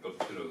read it,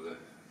 but you know,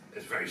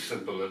 it's very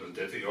simple little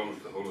ditty.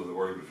 Almost the whole of the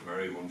world was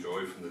merry, one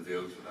joy from the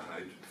dale to the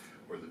height,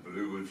 where the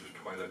blue woods of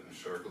twilight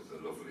encircled the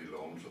lovely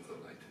lawns of the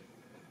light.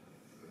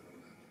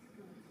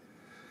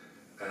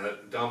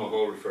 Dan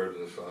Hall referred to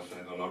this last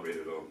night. I'll not read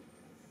it all,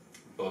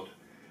 but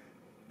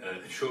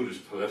it showed his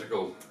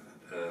political,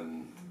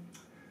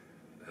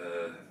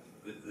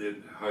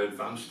 how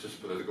advanced his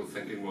political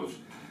thinking was.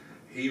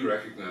 He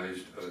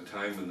recognised at a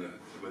time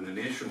when the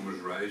nation was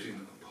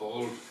rising,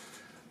 appalled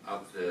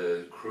at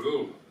the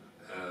cruel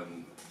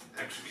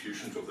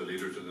executions of the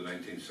leaders of the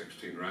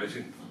 1916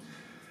 Rising,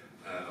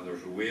 and there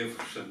was a wave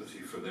of sympathy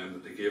for them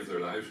that they gave their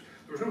lives.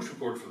 There was no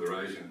support for the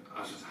Rising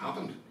as it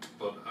happened,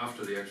 but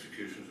after the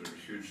executions there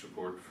was huge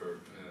support for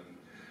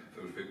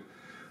those people.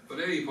 But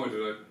he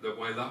pointed out that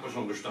while that was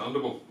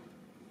understandable,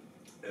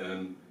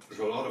 there's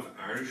a lot of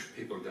Irish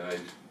people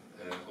died,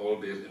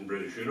 albeit in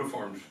British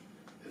uniforms,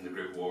 in the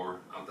Great War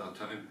at that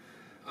time.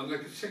 And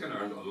like, it's taken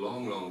Ireland a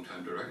long, long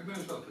time to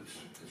recognise that.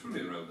 It's only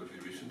in relatively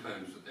recent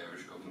times that the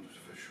Irish government has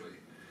officially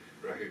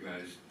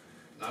recognised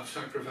that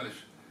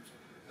sacrifice.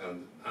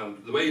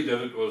 And the way he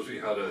did it was he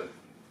had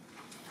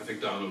I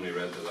think Dan only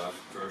read the last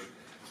verse,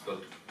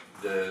 but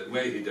the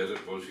way he did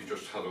it was he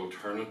just had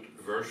alternate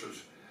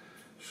verses.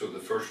 So the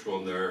first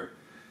one there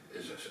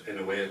is in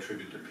a way a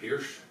tribute to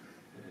Pearse,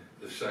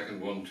 the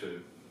second one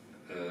to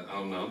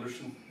Alan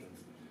Anderson,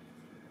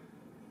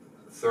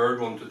 the third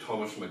one to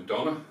Thomas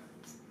MacDonagh,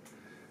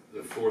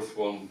 the fourth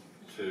one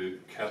to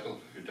Kettle,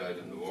 who died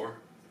in the war,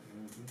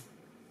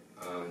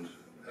 and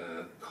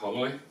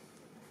Conway,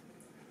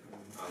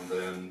 and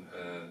then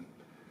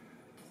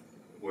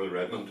Will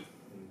Redmond,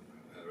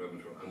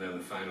 and then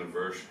the final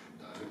verse.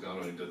 I think Dan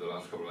only did the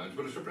last couple of lines,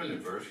 but it's a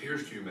brilliant verse.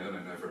 Here's to you men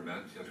I never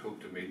met, yet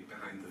hope to meet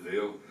behind the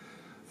veil,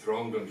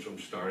 thronged on some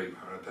starry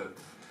parapet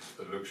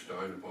that looks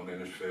down upon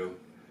Innisfail,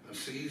 and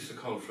sees the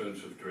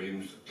confluence of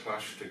dreams that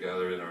clash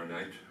together in our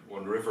night,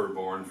 one river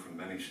born from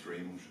many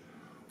streams,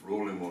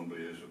 rolling one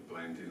blaze of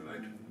blinding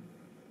light.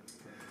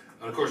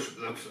 And of course,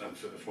 that's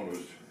one of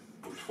his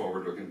most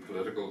forward-looking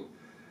political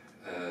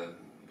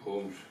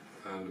poems.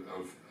 And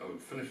I'll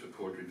finish the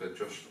poetry bit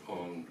just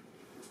on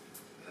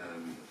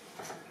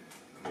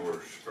a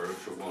more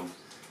spiritual one.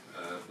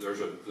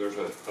 There's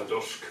a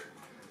dusk,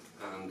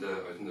 and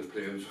out in the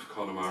plains of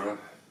Connemara,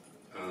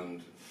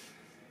 and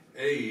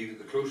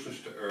the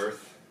closeness to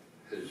earth,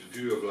 his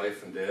view of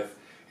life and death,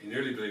 he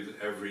nearly believed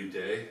that every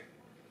day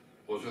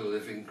was a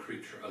living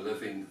creature, a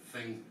living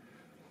thing,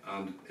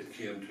 and it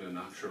came to a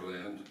natural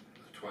end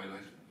at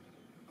twilight,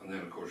 and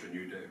then of course a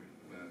new day,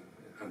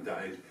 and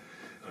died,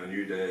 and a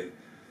new day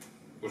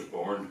was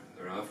born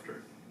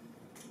thereafter.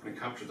 We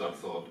captured that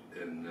thought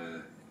in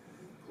the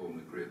poem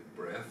The Great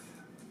Breath,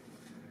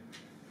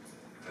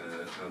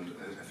 and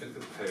I think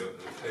the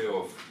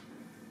payoff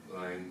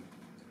line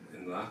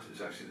in that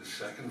is actually the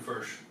second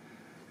verse.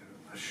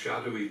 A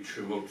shadowy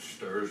tumult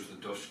stirs the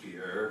dusky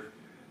air,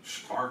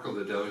 sparkle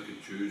the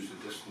delicate dews,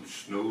 the distant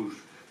snows,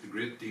 the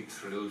great deep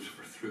thrills,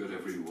 for through it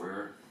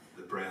everywhere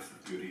the breath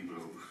of beauty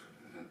blows.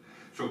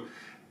 So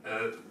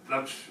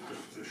that's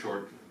just a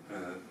short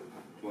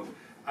one.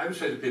 I would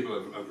say to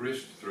people, I've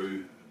raced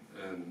through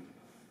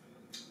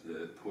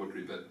the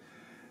poetry bit.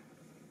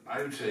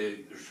 I would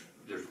say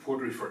there's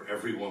poetry for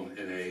everyone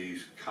in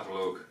AE's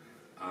catalogue,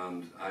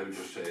 and I would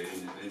just say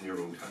in your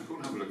own time, go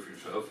and have a look for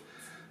yourself,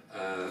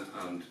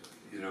 and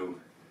you know,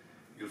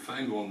 you'll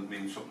find one that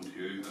means something to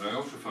you. And I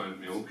also found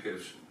in my own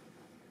case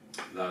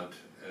that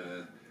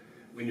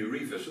when you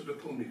revisit the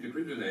poem, you could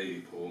read an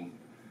AE poem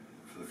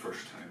for the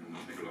first time and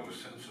make a lot of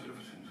sense out of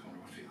it and wonder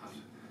what's he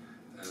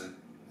at.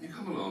 You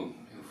come along,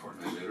 you know, a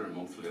fortnight later, a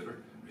month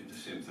later, read the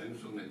same thing,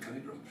 suddenly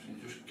penny drops, and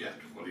you just get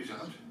what he's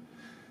at.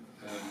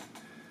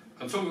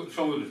 And some of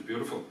it is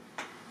beautiful,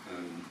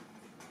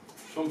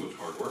 some of it's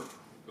hard work,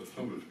 but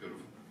some of it's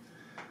beautiful.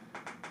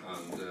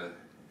 And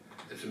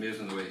it's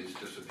amazing the way he's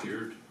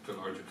disappeared to a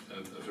large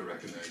extent as a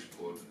recognised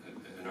poet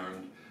in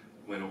Ireland,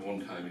 when at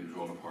one time he was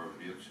on a par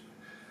with Yeats.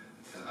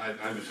 I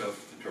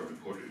myself, in terms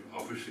of poetry,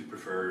 obviously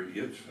prefer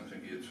Yeats. I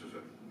think Yeats is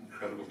an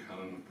incredible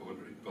canon of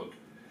poetry, but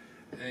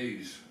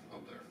he's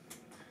up there.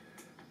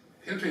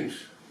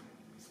 Paintings.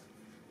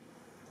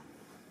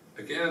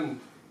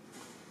 Again,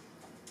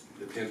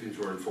 the paintings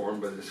were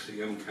informed by the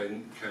same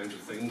kinds of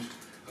things,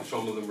 and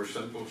some of them were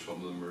simple, some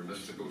of them were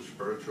mystical,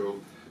 spiritual,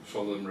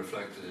 some of them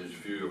reflected his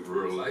view of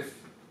rural life,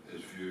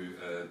 his view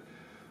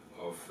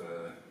of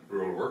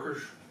rural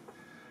workers,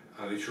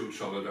 and he showed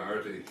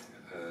solidarity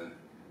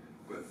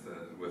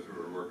with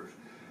rural workers.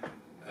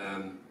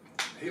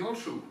 He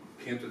also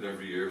painted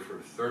every year for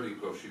 30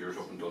 plus years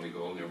up in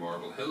Donegal near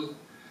Marble Hill,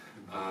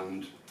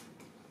 and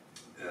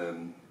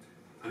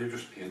he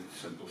just painted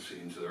simple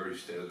scenes there. He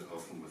stayed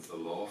often with the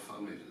Law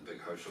family, the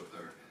big house up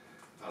there,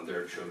 and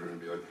their children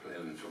would be out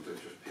playing, and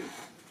sometimes just paint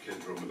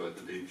kids running about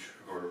the beach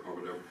or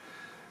whatever.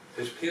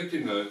 his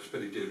painting now, it's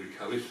pity David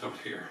Kelly's not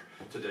here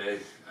today,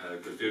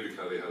 because David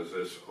Kelly has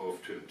this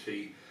off to a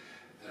T.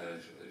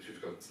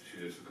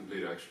 She is a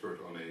complete expert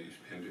on his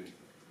painting,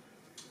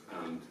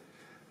 and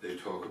they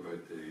talk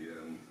about the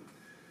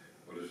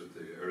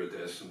the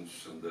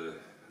iridescence and that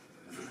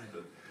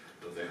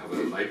they have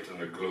a light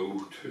and a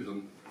glow to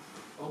them.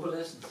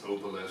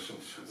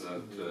 Opalescence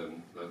that the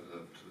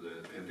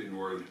painting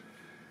world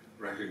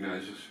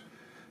recognises.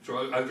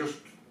 So I'll just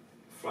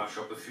flash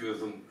up a few of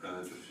them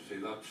just to see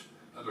that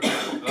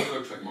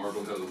looks like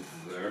Marble Hill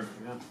there.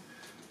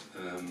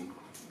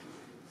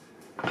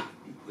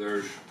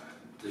 There's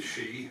the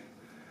she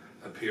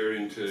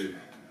appearing to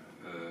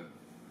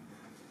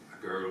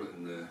a girl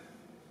in the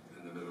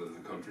middle of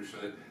the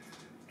countryside.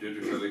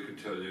 David Kelly could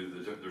tell you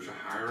that there's a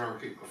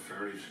hierarchy of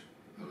fairies,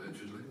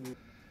 allegedly.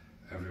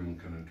 Everyone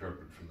can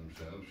interpret for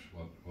themselves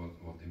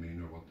what they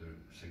mean or what they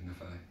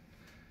signify.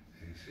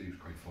 He was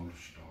quite fond of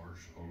stars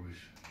always.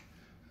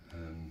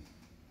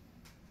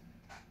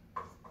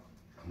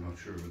 I'm not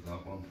sure about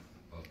that one,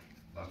 but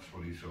that's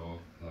what he saw,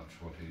 that's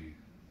what he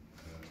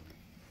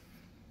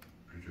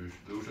produced.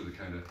 Those are the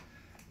kind of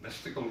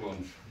mystical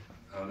ones,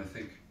 and I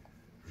think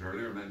there was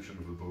earlier mention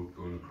of a boat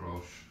going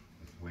across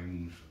with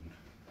wings and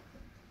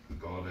a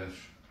goddess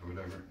or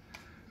whatever.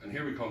 And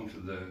here we come to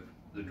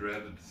the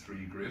dreaded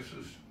Three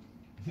Graces,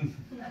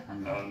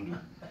 and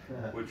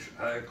which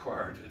I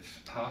acquired. It's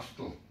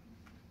pastel,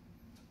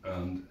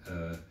 and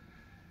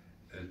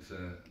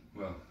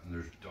well, and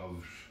there's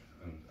doves,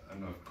 and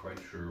I'm not quite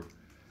sure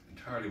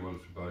entirely what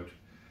it's about.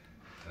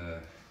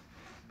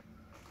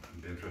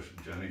 I'd be interested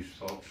in Jenny's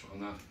thoughts on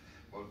that.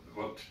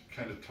 What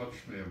kind of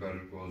touched me about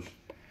it was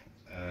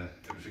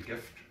a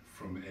gift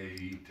from AE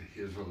to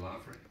Hazel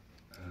Lavery,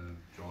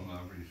 John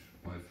Lavery's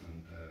wife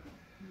and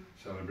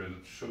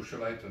celebrated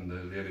socialite, and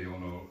the lady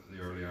on the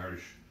early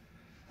Irish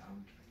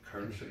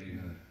currency.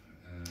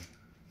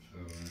 So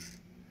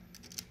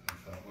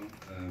that's that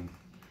one.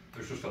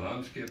 There's just a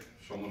landscape,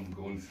 someone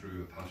going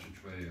through a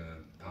passageway,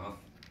 a path,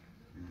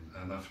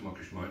 and that's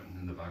Muckish Mountain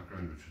in the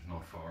background, which is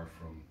not far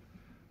from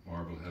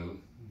Marble Hill.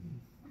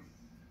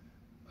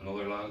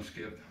 Another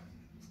landscape,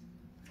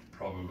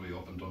 probably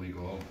up in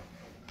Donegal.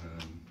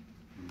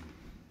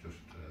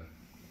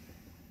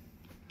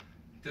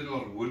 Did a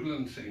lot of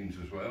woodland scenes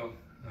as well,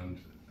 and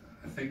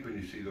I think when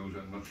you see those,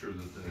 I'm not sure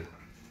that the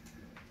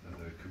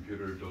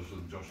computer does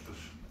them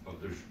justice, but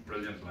there's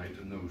brilliant light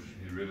in those.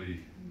 You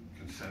really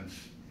can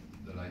sense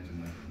the light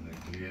in the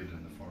glade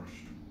in the forest.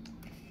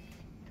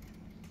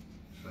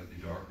 Slightly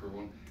darker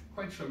one,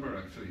 quite similar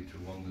actually to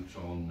one that's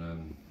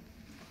on,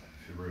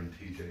 if you were in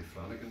TJ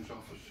Flanagan's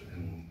office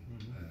in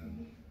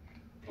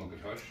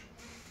Plunkett House.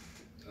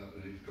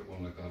 He's got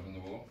one like that on the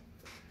wall.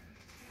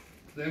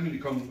 Then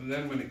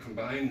when he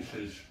combines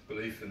his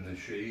belief in the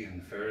she and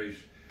the fairies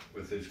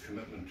with his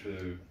commitment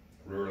to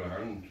rural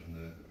Ireland and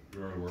the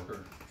rural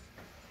worker.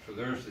 So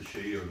there's the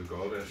she, or the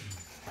goddess,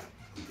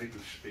 complete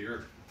with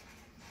spear,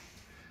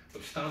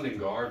 but standing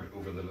guard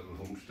over the little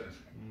homestead.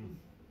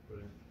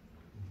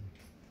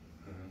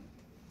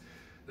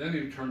 Then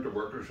he turned to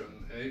workers,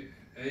 and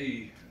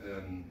a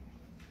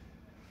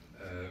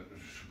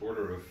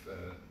supporter of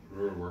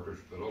rural workers,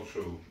 but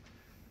also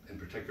in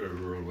particular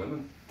rural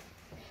women,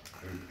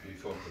 who he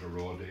thought were a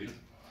raw deal,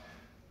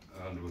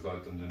 and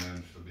without them then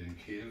ends up being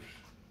caves.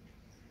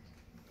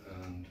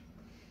 And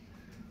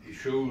he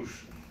shows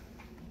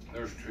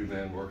there's two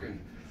men working,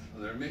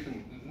 and they're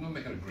not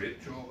making a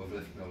great job of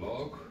lifting a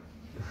log.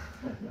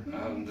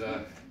 And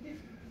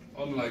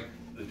unlike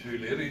the two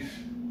ladies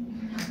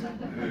who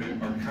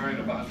are carrying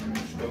a basket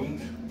of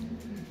stones,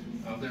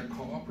 and they're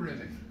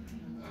cooperating,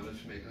 and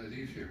it's making it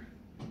easier.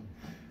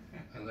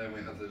 And then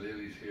we have the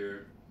ladies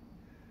here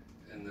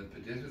in the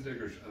potato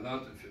diggers, and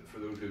that, for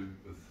those who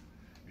with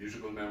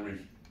musical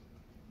memories,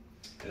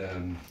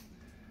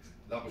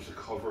 that was the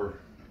cover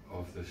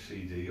of the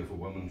CD of A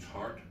Woman's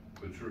Heart,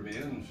 which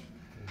remains,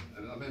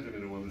 and that might have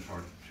been A Woman's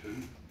Heart too,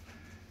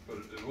 but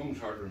A Woman's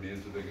Heart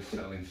remains the biggest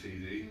selling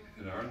CD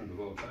in Ireland of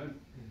all time.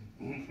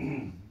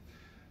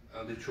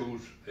 And they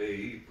chose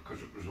AE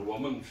because it was a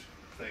woman's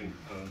thing,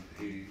 and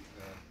he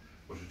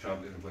was a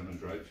champion of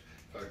women's rights.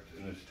 In fact,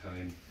 in his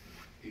time,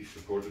 he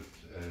supported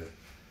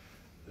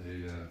what do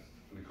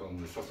you call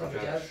them, the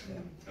suffragettes,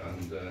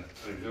 and he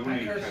was the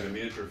only kind of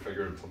major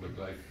figure in public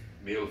life,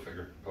 male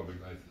figure in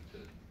public life that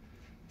did.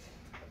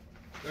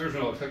 There's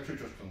another picture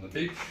just on the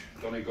beach,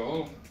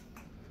 Donegal,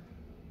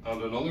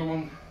 and another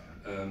one,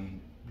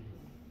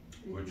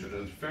 which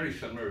is very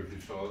similar if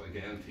you saw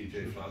again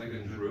TJ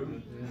Flanagan's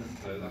room.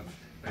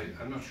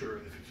 I'm not sure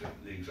if it's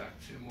the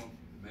exact same one,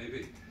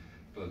 maybe,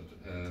 but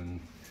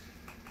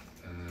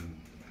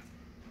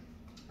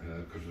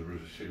because there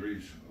was a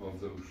series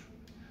of those.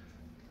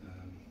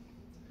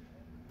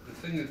 The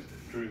thing that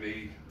drew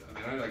me, I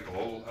mean, I like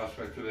all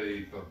aspects of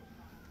AE, but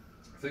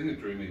the thing that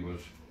drew me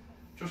was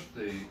just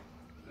the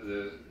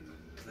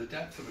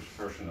depth of his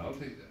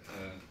personality.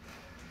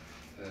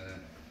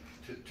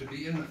 To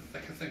be in the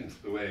thick of things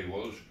the way he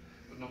was,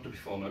 but not to be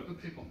falling out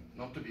with people,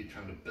 not to be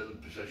trying to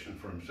build position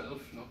for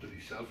himself, not to be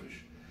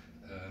selfish.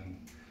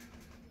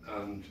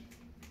 and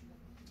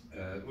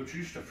which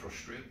used to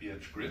frustrate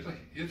Yeats greatly.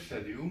 Yeats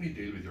said you only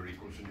deal with your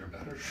equals and your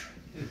betters.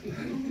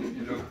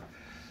 You know,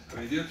 I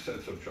mean, Yeats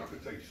said some shocking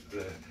things.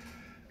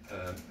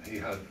 He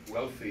had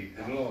wealthy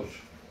in-laws,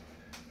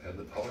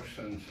 the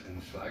Pollocksons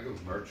in Sligo,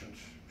 merchants,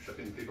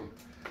 shipping people,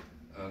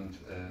 and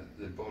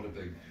they built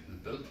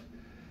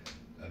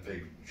a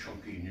big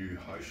chunky new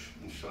house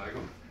in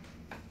Sligo,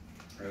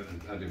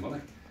 and plenty of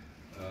money.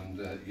 And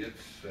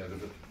Yeats said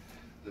of it,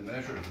 the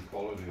measure of the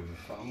quality of a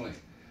family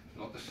is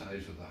not the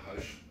size of the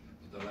house,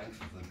 but the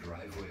length of the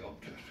driveway up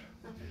to it.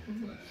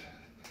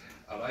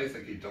 And I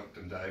think he ducked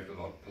and dived a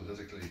lot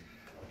politically,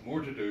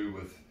 more to do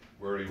with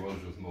where he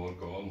was with Maud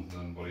Gonne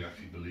than what he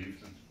actually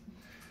believed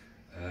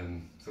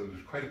in. So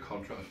there's quite a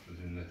contrast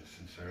between the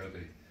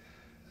sincerity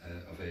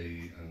of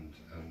A and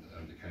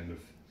the kind of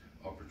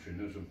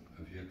opportunism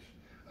of Yeats.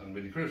 And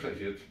when you criticise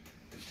Yeats,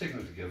 it's taken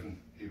as a given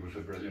he was a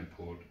brilliant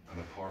poet and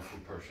a powerful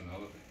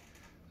personality.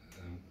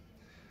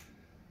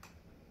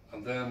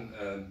 And then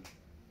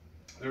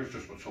there's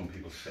just what some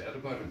people said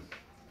about him.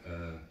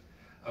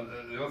 And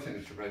the other thing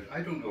that's surprising,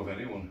 I don't know of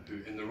anyone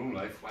who in their own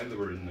life, while they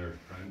were in their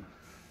prime,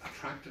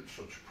 attracted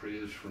such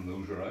praise from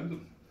those around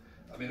them.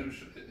 I mean,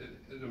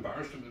 it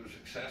embarrassed him, it was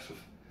excessive.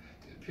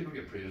 People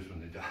get praised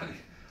when they die,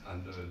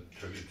 and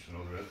tributes and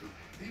all the rest of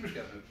it. He was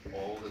getting it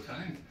all the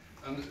time.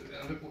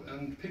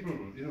 And people,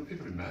 you know,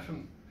 people who met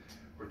him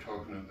were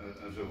talking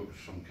as though it was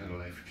some kind of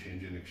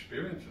life-changing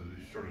experience, as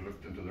he sort of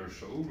looked into their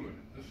soul. And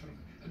this sort of,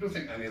 I don't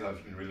think any of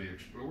that's been really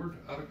explored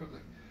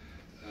adequately.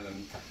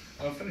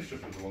 I'll finish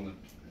just with the one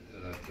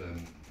that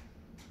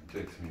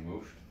takes me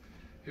most.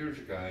 Here's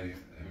a guy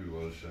who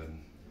was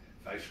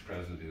Vice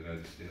President of the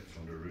United States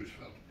under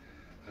Roosevelt.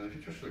 And if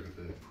you just look at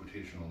the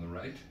quotation on the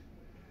right,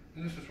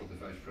 and this is what the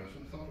Vice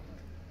President thought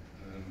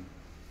of him.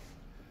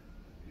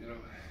 You know,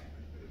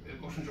 it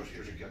wasn't just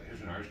here's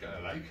an Irish guy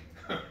I like,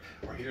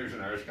 or here's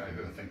an Irish guy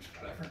who I think's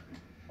clever.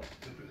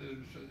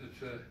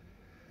 It's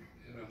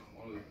you know,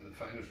 one of the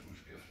finest,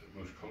 most gifted,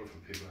 most colourful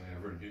people I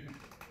ever knew,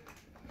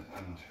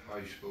 and how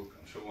he spoke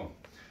and so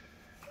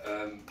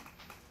on.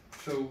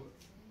 So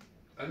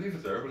I leave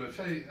it there, but I'd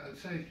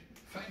say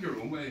find your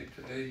own way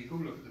today. You go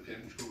look at the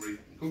paintings,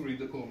 go read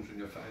the poems, and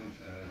you'll find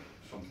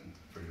something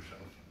for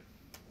yourself.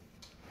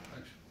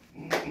 Thanks.